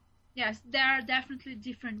away. Yes, there are definitely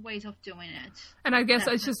different ways of doing it. And I guess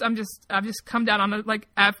I've just come down on it, like,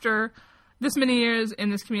 after this many years in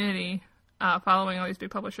this community, following all these big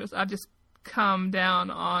publishers, I've just come down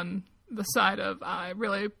on the side of I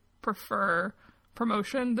really prefer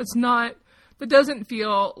promotion that doesn't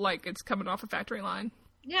feel like it's coming off a factory line.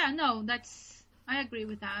 Yeah, no, I agree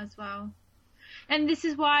with that as well. And this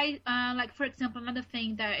is why, like, for example, another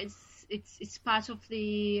thing that it's part of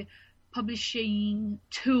the publishing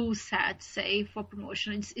tool set, say, for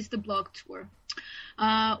promotion, is the blog tour.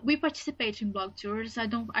 We participate in blog tours. I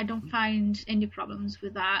don't find any problems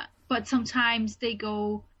with that. But sometimes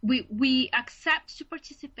we accept to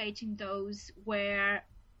participate in those where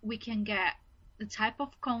we can get the type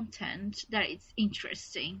of content that is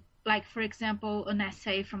interesting. Like, for example, an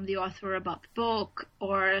essay from the author about the book,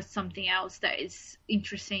 or something else that is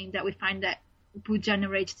interesting that we find that would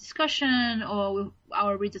generate discussion, or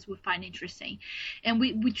our readers would find interesting. And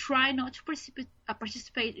we try not to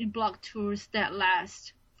participate in blog tours that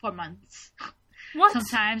last for months. What?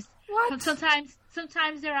 Sometimes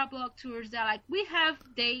there are blog tours that, like, we have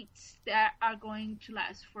dates that are going to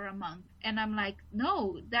last for a month, and I'm like,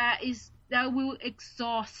 no, that will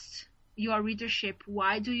exhaust your readership.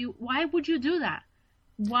 Why would you do that?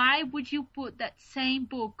 Why would you put that same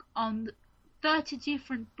book on 30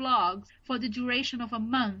 different blogs for the duration of a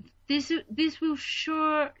month? This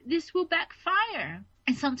will backfire.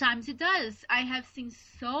 And sometimes it does. I have seen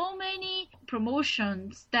so many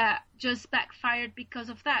promotions that just backfired because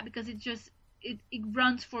of that, because it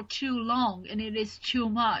runs for too long and it is too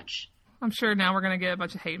much. I'm sure now we're going to get a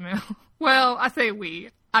bunch of hate mail. Well, I say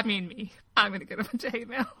I mean me. I'm going to get a bunch of hate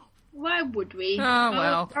mail. Why would we? Oh,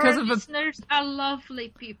 well. Because our listeners are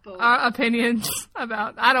lovely people. Our opinions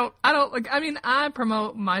about... I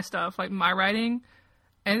promote my stuff, like my writing,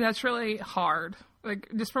 and that's really hard. Like,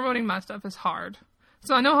 just promoting my stuff is hard.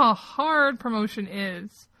 So I know how hard promotion is.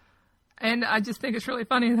 And I just think it's really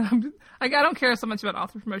funny that I don't care so much about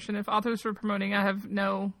author promotion. If authors are promoting, I have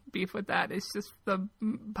no beef with that. It's just the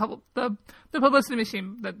publicity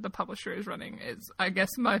machine that the publisher is running is, I guess,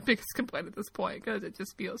 my biggest complaint at this point, because it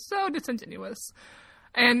just feels so disingenuous.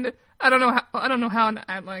 And I don't know how an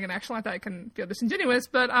action like that can feel disingenuous,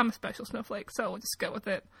 but I'm a special snowflake, so we'll just go with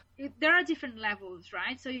it. There are different levels,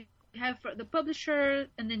 right? So you have the publisher,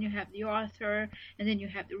 and then you have the author, and then you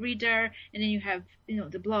have the reader, and then you have,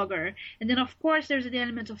 the blogger, and then of course there's the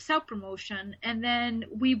element of self-promotion, and then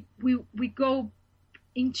we go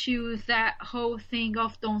into that whole thing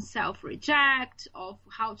of don't self-reject, of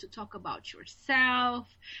how to talk about yourself,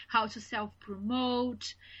 how to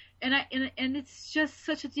self-promote, and it's just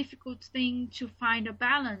such a difficult thing to find a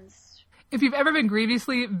balance. If you've ever been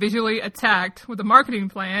grievously visually attacked with a marketing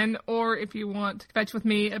plan, or if you want to fetch with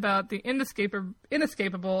me about the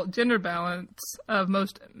inescapable gender balance of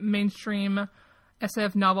most mainstream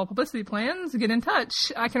SF novel publicity plans, get in touch.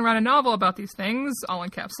 I can write a novel about these things, all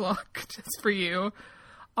in caps lock, just for you.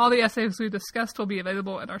 All the essays we've discussed will be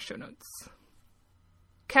available in our show notes.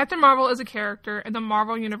 Captain Marvel is a character in the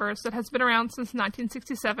Marvel Universe that has been around since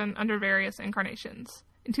 1967 under various incarnations.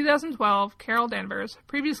 In 2012, Carol Danvers,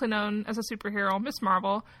 previously known as a superhero Miss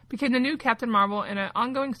Marvel, became the new Captain Marvel in an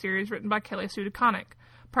ongoing series written by Kelly Sue DeConnick.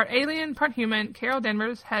 Part alien, part human, Carol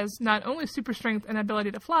Danvers has not only super strength and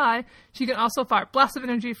ability to fly, she can also fire blasts of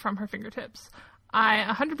energy from her fingertips. I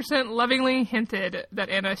 100% lovingly hinted that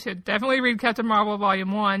Anna should definitely read Captain Marvel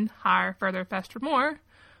Volume 1, Higher, Further, Faster, More,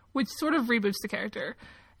 which sort of reboots the character.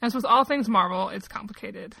 As with all things Marvel, it's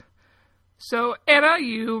complicated. So, Anna,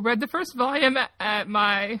 you read the first volume at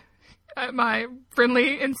my at my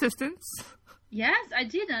friendly insistence. Yes, I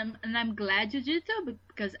did, and I'm glad you did too,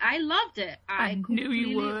 because I loved it. I knew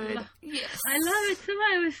you would. Yes. I love it too.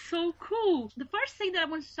 It was so cool. The first thing that I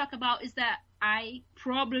want to talk about is that I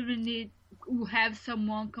probably need to have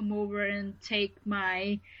someone come over and take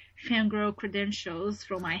my fangirl credentials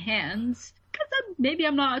from my hands, because maybe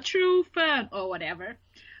I'm not a true fan or whatever.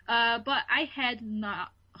 But I had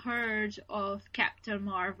not heard of Captain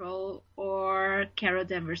Marvel or Carol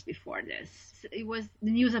Danvers before this. It was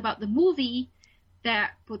the news about the movie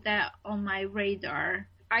that put that on my radar.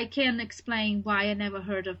 I can't explain why I never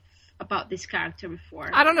heard about this character before.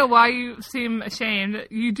 I don't know why you seem ashamed.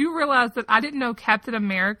 You do realize that I didn't know Captain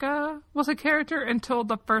America was a character until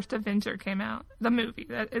the first Avenger came out. The movie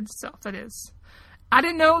that itself, that is. I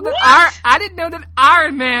didn't know that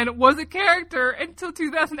Iron Man was a character until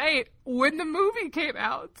 2008 when the movie came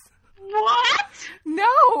out. What?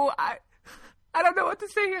 No, I don't know what to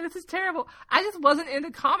say here. This is terrible. I just wasn't into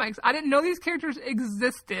comics. I didn't know these characters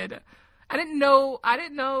existed. I didn't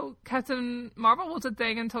know Captain Marvel was a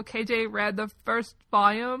thing until KJ read the first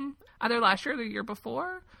volume either last year or the year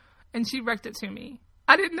before, and she wrecked it to me.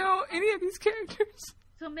 I didn't know any of these characters.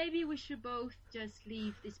 So maybe we should both just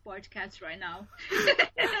leave this podcast right now.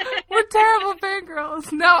 We're terrible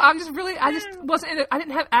fangirls. No, I just wasn't into, I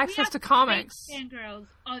didn't have access to comics. Fake fangirls,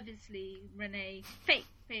 obviously, Renee. Fake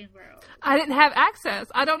fangirls. I didn't have access.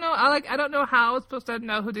 I don't know. I don't know how I was supposed to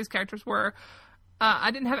know who these characters were.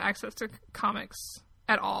 I didn't have access to comics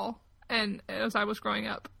at all, and as I was growing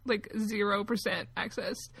up, 0%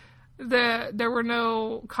 access. There were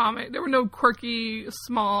no quirky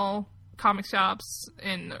small comic shops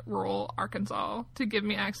in rural Arkansas to give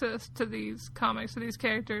me access to these comics, to these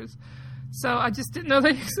characters. So I just didn't know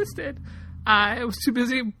they existed. I was too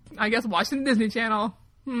busy, I guess, watching the Disney Channel.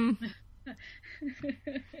 Well,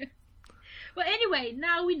 anyway,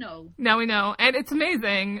 now we know. And it's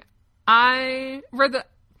amazing. I read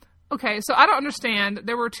so I don't understand.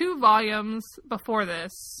 There were 2 volumes before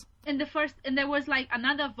this. And there was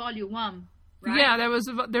another volume 1. Right? Yeah, there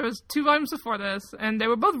was 2 volumes before this, and they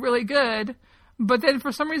were both really good, but then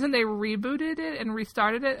for some reason they rebooted it and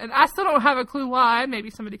restarted it, and I still don't have a clue why.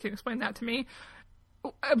 Maybe somebody can explain that to me.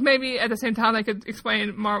 Maybe at the same time they could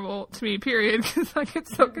explain Marvel to me, period, because I get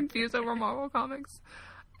so confused over Marvel comics.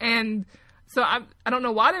 And so I don't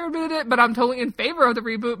know why they rebooted it, but I'm totally in favor of the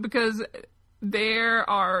reboot, because there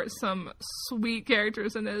are some sweet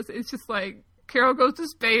characters in this. It's just Carol goes to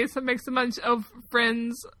space and makes a bunch of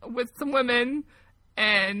friends with some women,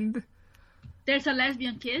 and there's a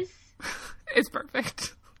lesbian kiss. It's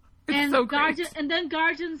perfect. It's so great. And then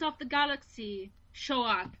Guardians of the Galaxy show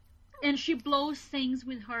up, and she blows things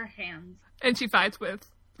with her hands. And she fights with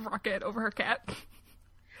Rocket over her cat.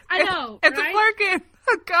 I know, it's right? a Flerken.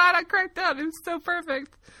 Oh God, I cracked up. It was so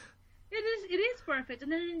perfect. It is perfect.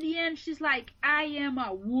 And then in the end, she's like, I am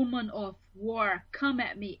a woman of war. Come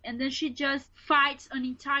at me. And then she just fights an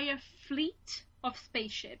entire fleet of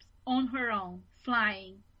spaceships on her own,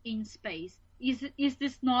 flying in space. Is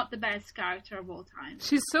this not the best character of all time?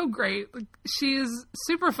 She's so great. She's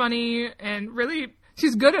super funny and really,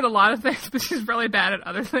 she's good at a lot of things, but she's really bad at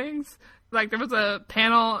other things. There was a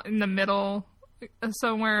panel in the middle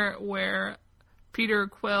somewhere where Peter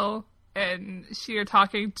Quill and she are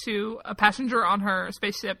talking to a passenger on her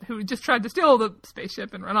spaceship who just tried to steal the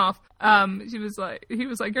spaceship and run off. He was like,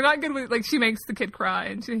 you're not good with, she makes the kid cry,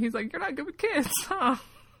 and he's like, you're not good with kids. Oh,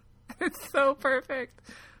 it's so perfect.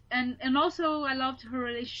 And also I loved her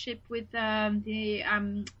relationship with the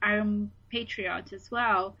Iron Patriot as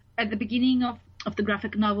well. At the beginning of the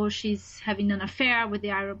graphic novel, she's having an affair with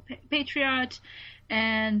the Iron Patriot,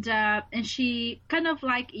 and she kind of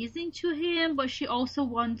is into him, but she also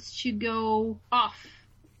wants to go off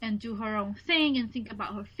and do her own thing and think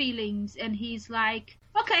about her feelings. And he's like,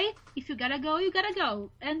 okay, if you gotta go, you gotta go.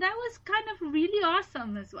 And that was kind of really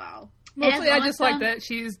awesome as well. Mostly I just like that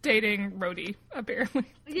she's dating Rhodey, apparently.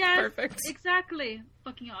 Yes, perfect. Exactly.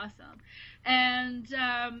 Fucking awesome. And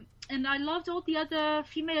I loved all the other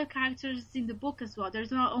female characters in the book as well.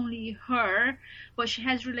 There's not only her, but she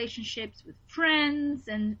has relationships with friends,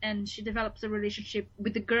 and she develops a relationship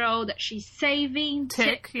with the girl that she's saving.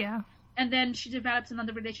 Tick, yeah. And then she develops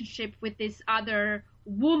another relationship with this other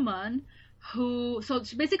woman so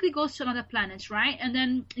she basically goes to another planet, right? And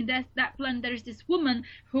then in that planet there's this woman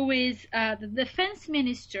who is the defense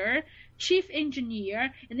minister, chief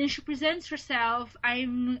engineer, and then she presents herself,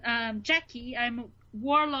 I'm Jackie, I'm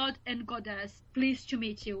warlord and goddess, pleased to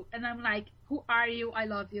meet you. And I'm like, who are you? I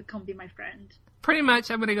love you, come be my friend. Pretty much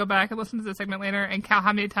I'm going to go back and listen to the segment later and count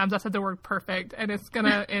how many times I said the word perfect, and it's going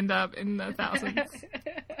to end up in the thousands.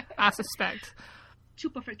 I suspect. too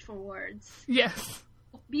perfect for words. Yes.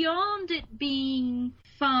 Beyond it being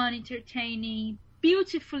fun, entertaining,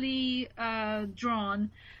 beautifully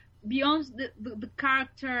drawn, beyond the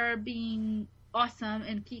character being awesome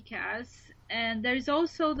and kick-ass, and there's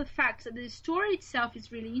also the fact that the story itself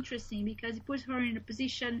is really interesting because it puts her in a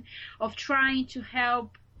position of trying to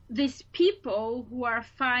help these people who are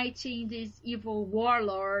fighting these evil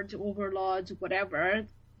warlords, overlords, whatever.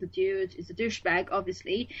 The dude is a douchebag,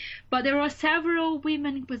 obviously, but there were several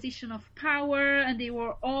women in position of power, and they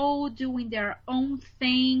were all doing their own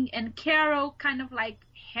thing, and Carol kind of like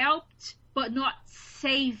helped but not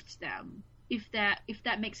saved them, if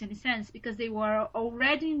that makes any sense, because they were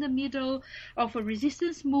already in the middle of a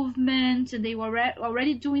resistance movement, and they were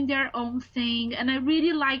already doing their own thing, and I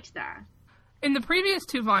really liked that. In the previous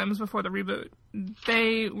 2 volumes before the reboot,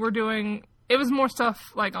 they were doing... It was more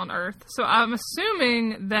stuff, like, on Earth. So I'm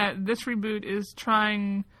assuming that this reboot is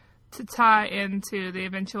trying to tie into the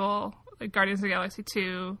eventual, like, Guardians of the Galaxy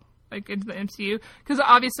 2, like, into the MCU. Because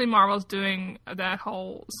obviously Marvel's doing that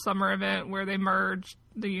whole summer event where they merge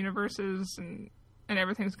the universes and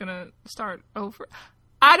everything's going to start over.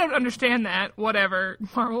 I don't understand that. Whatever,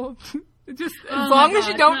 Marvel. Just as long as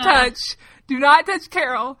you don't touch. Do not touch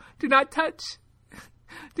Carol. Do not touch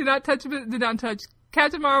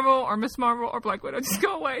Captain Marvel or Miss Marvel or Black Widow. Just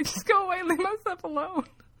go away. Just go away. Leave my stuff alone.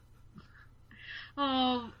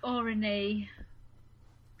 Oh, Renee.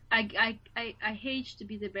 I hate to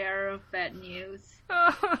be the bearer of bad news.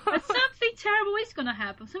 But something terrible is gonna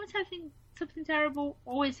happen. Something terrible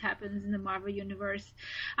always happens in the Marvel Universe.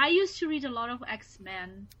 I used to read a lot of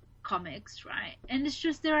X-Men comics, right? And it's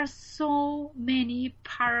just there are so many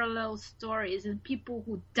parallel stories and people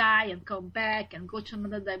who die and come back and go to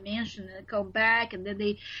another dimension and come back, and then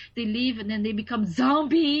they leave and then they become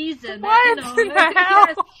zombies. And what in the hell?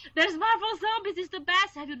 Yes, there's Marvel Zombies. It's the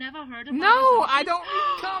best. Have you never heard of? No, I don't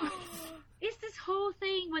read comics. It's this whole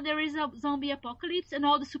thing when there is a zombie apocalypse and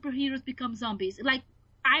all the superheroes become zombies. Like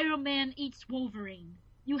Iron Man eats Wolverine.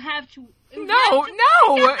 You have to... No,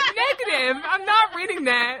 negative. I'm not reading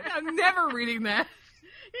that. I'm never reading that.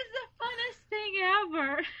 It's the funnest thing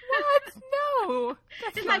ever. What? No.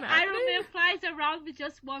 It's like happening. Iron Man flies around with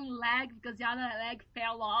just one leg because the other leg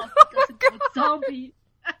fell off because it's a zombie.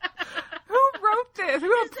 Who wrote this?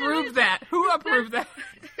 Who approved that? Who approved that?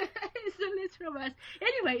 It's the list from us.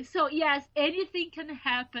 Anyway, so yes, anything can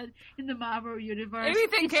happen in the Marvel Universe.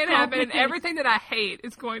 Anything can happen, and everything that I hate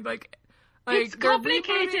is going like it's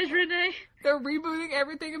complicated, Renee. They're rebooting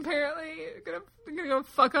everything, apparently. They're gonna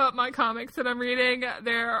fuck up my comics that I'm reading.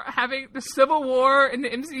 They're having the Civil War in the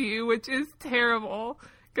MCU, which is terrible,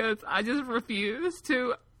 because I just refuse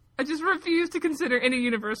to consider any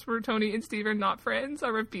universe where Tony and Steve are not friends. I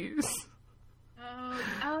refuse.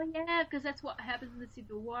 Oh yeah, because that's what happens in the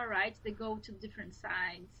Civil War, right? They go to different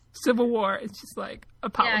sides. Civil War, it's just like a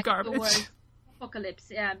pile of garbage. War, apocalypse,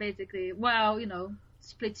 yeah, basically. Well,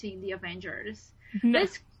 splitting the Avengers. No.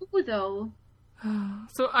 That's cool, though.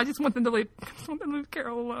 So I just want them to leave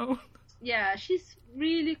Carol alone. Yeah, she's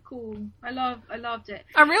really cool. I loved it.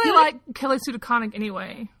 I really like Kelly Sue DeConnick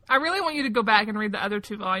anyway. I really want you to go back and read the other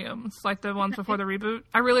 2 volumes, like the ones before the reboot.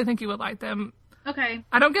 I really think you would like them. Okay.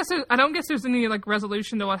 I don't guess there's any like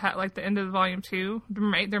resolution to what like the end of the volume 2.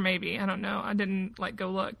 There may be. I don't know. I didn't like go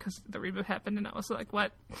look because the reboot happened, and I was like,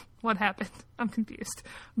 what happened? I'm confused.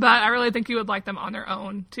 But I really think you would like them on their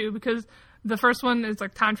own too, because the first one is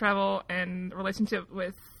like time travel and relationship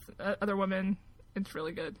with other women. It's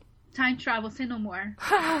really good. Time travel, say no more.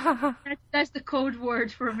 That's the code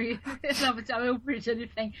word for me. I don't read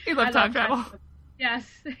anything. You love time travel. Yes,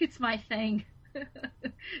 it's my thing.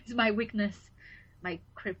 It's my weakness. My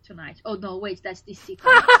kryptonite. Oh no, wait, that's DC.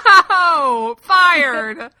 Oh,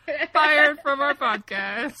 fired! Fired from our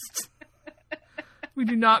podcast. We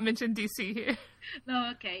do not mention DC here.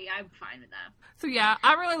 No, okay, I'm fine with that. So yeah,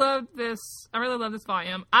 I really love this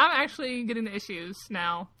volume. I'm actually getting the issues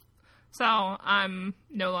now, so I'm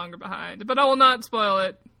no longer behind. But I will not spoil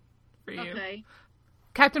it for you. Okay.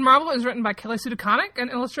 Captain Marvel is written by Kelly Sue DeConnick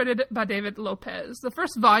and illustrated by David Lopez. The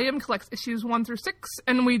first volume collects issues 1 through 6,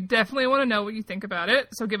 and we definitely want to know what you think about it,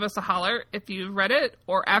 so give us a holler if you've read it,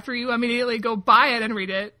 or after you immediately go buy it and read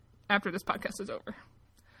it after this podcast is over.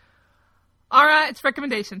 Alright, it's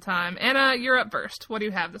recommendation time. Anna, you're up first. What do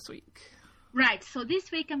you have this week? Right, so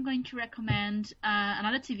this week I'm going to recommend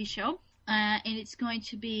another TV show, and it's going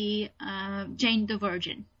to be Jane the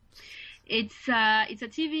Virgin. It's a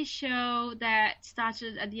TV show that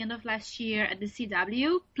started at the end of last year at the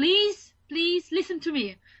CW. Please listen to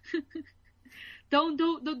me. Don't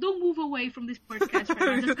move away from this podcast right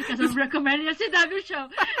now just because I'm recommending a CW show.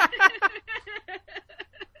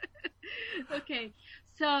 Okay,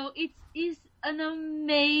 so it is an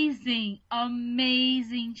amazing,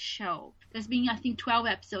 amazing show. There's been, I think, 12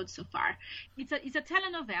 episodes so far. It's a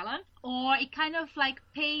telenovela, or it kind of like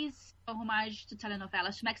pays homage to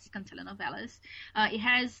telenovelas, to Mexican telenovelas. It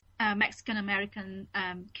has Mexican-American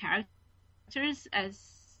characters as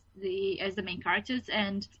the main characters,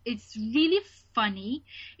 and it's really funny.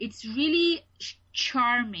 It's really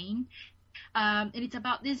charming, and it's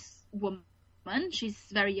about this woman. She's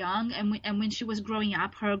very young, and when she was growing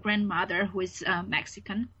up, her grandmother, who is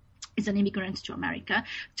Mexican, is an immigrant to America,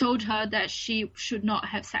 told her that she should not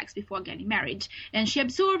have sex before getting married. And she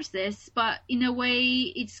absorbs this, but in a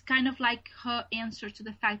way, it's kind of like her answer to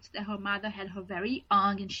the fact that her mother had her very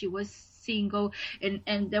young and she was single,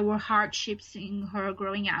 and there were hardships in her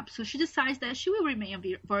growing up. So she decides that she will remain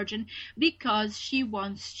a virgin because she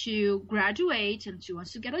wants to graduate and she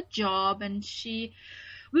wants to get a job, and she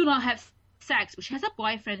will not have sex, but she has a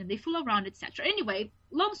boyfriend and they fool around, etc. Anyway,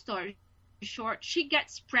 long story short, she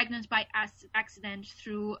gets pregnant by accident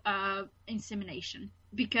through insemination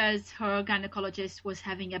because her gynecologist was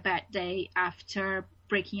having a bad day after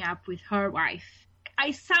breaking up with her wife.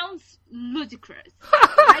 It sounds ludicrous.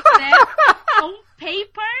 Like that, on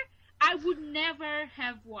paper, I would never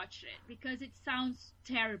have watched it because it sounds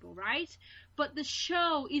terrible, right? But the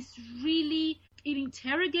show is really, it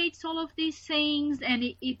interrogates all of these things, and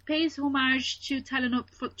it pays homage to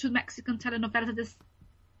Mexican telenovelas at the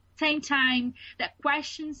same time, that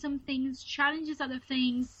questions some things, challenges other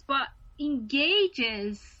things, but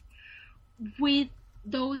engages with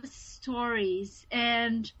those stories.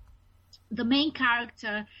 And the main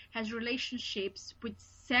character has relationships with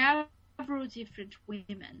several different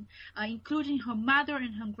women, including her mother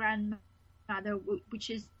and her grandmother,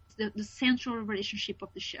 which is the central relationship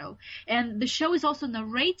of the show. And the show is also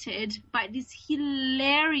narrated by this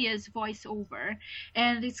hilarious voiceover,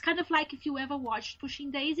 and it's kind of like if you ever watched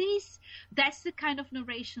Pushing Daisies, that's the kind of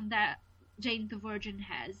narration that Jane the Virgin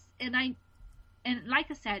has. And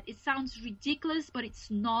like I said, it sounds ridiculous, but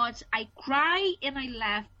it's not. I cry and I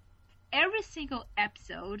laugh every single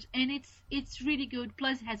episode, and it's really good.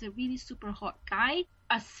 Plus it has a really super hot guy,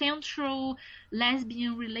 a central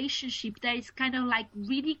lesbian relationship that is kind of like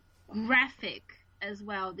really graphic as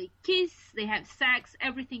well. They kiss, they have sex,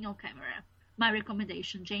 everything on camera. My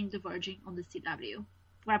recommendation, Jane the Virgin on the CW.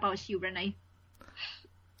 What about you, Renee?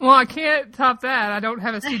 Well, I can't top that. I don't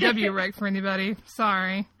have a CW rec for anybody.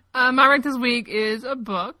 Sorry. My rec this week is a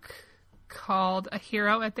book called A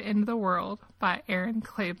Hero at the End of the World by Aaron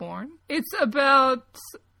Claiborne. It's about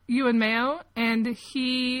Ewan Mayo, and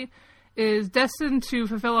he is destined to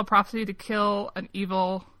fulfill a prophecy to kill an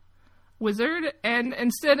evil wizard, and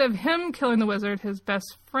instead of him killing the wizard, his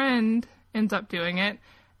best friend ends up doing it,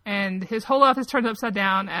 and his whole life is turned upside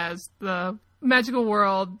down as the magical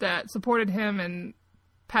world that supported him and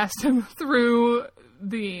passed him through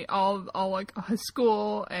all like his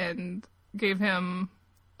school and gave him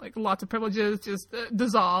like lots of privileges just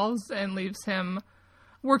dissolves and leaves him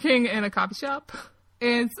working in a coffee shop.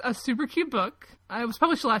 It's a super cute book. It was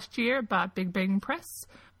published last year by Big Bang Press.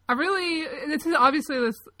 It's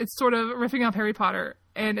sort of riffing off Harry Potter,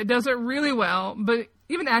 and it does it really well, but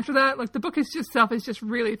even after that, like, the book itself is just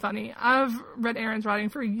really funny. I've read Erin's writing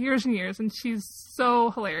for years and years, and she's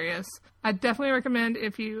so hilarious. I definitely recommend,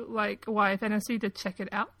 if you like YA fantasy, to check it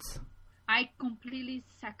out. I completely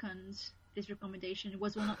second this recommendation. It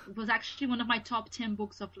was actually one of my top 10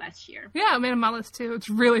 books of last year. Yeah, I made it on my list too. It's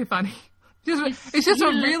really funny. It's just a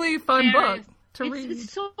really fun book to read.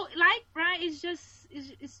 It's so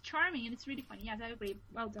it's charming and it's really funny. Yes, I agree.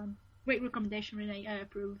 Well done. Great recommendation, Renee. I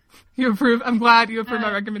approve. You approve? I'm glad you approve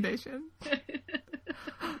my recommendation.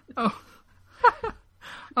 Oh.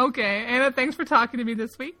 Okay, Anna, thanks for talking to me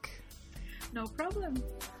this week. No problem.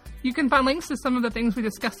 You can find links to some of the things we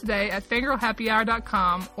discussed today at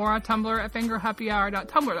fangirlhappyhour.com or our Tumblr at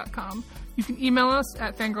fangirlhappyhour.tumblr.com. You can email us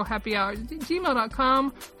at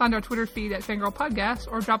fangirlhappyhour@gmail.com, find our Twitter feed at fangirlpodcast,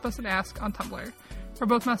 or drop us an ask on Tumblr. For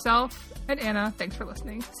both myself and Anna, thanks for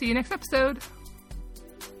listening. See you next episode.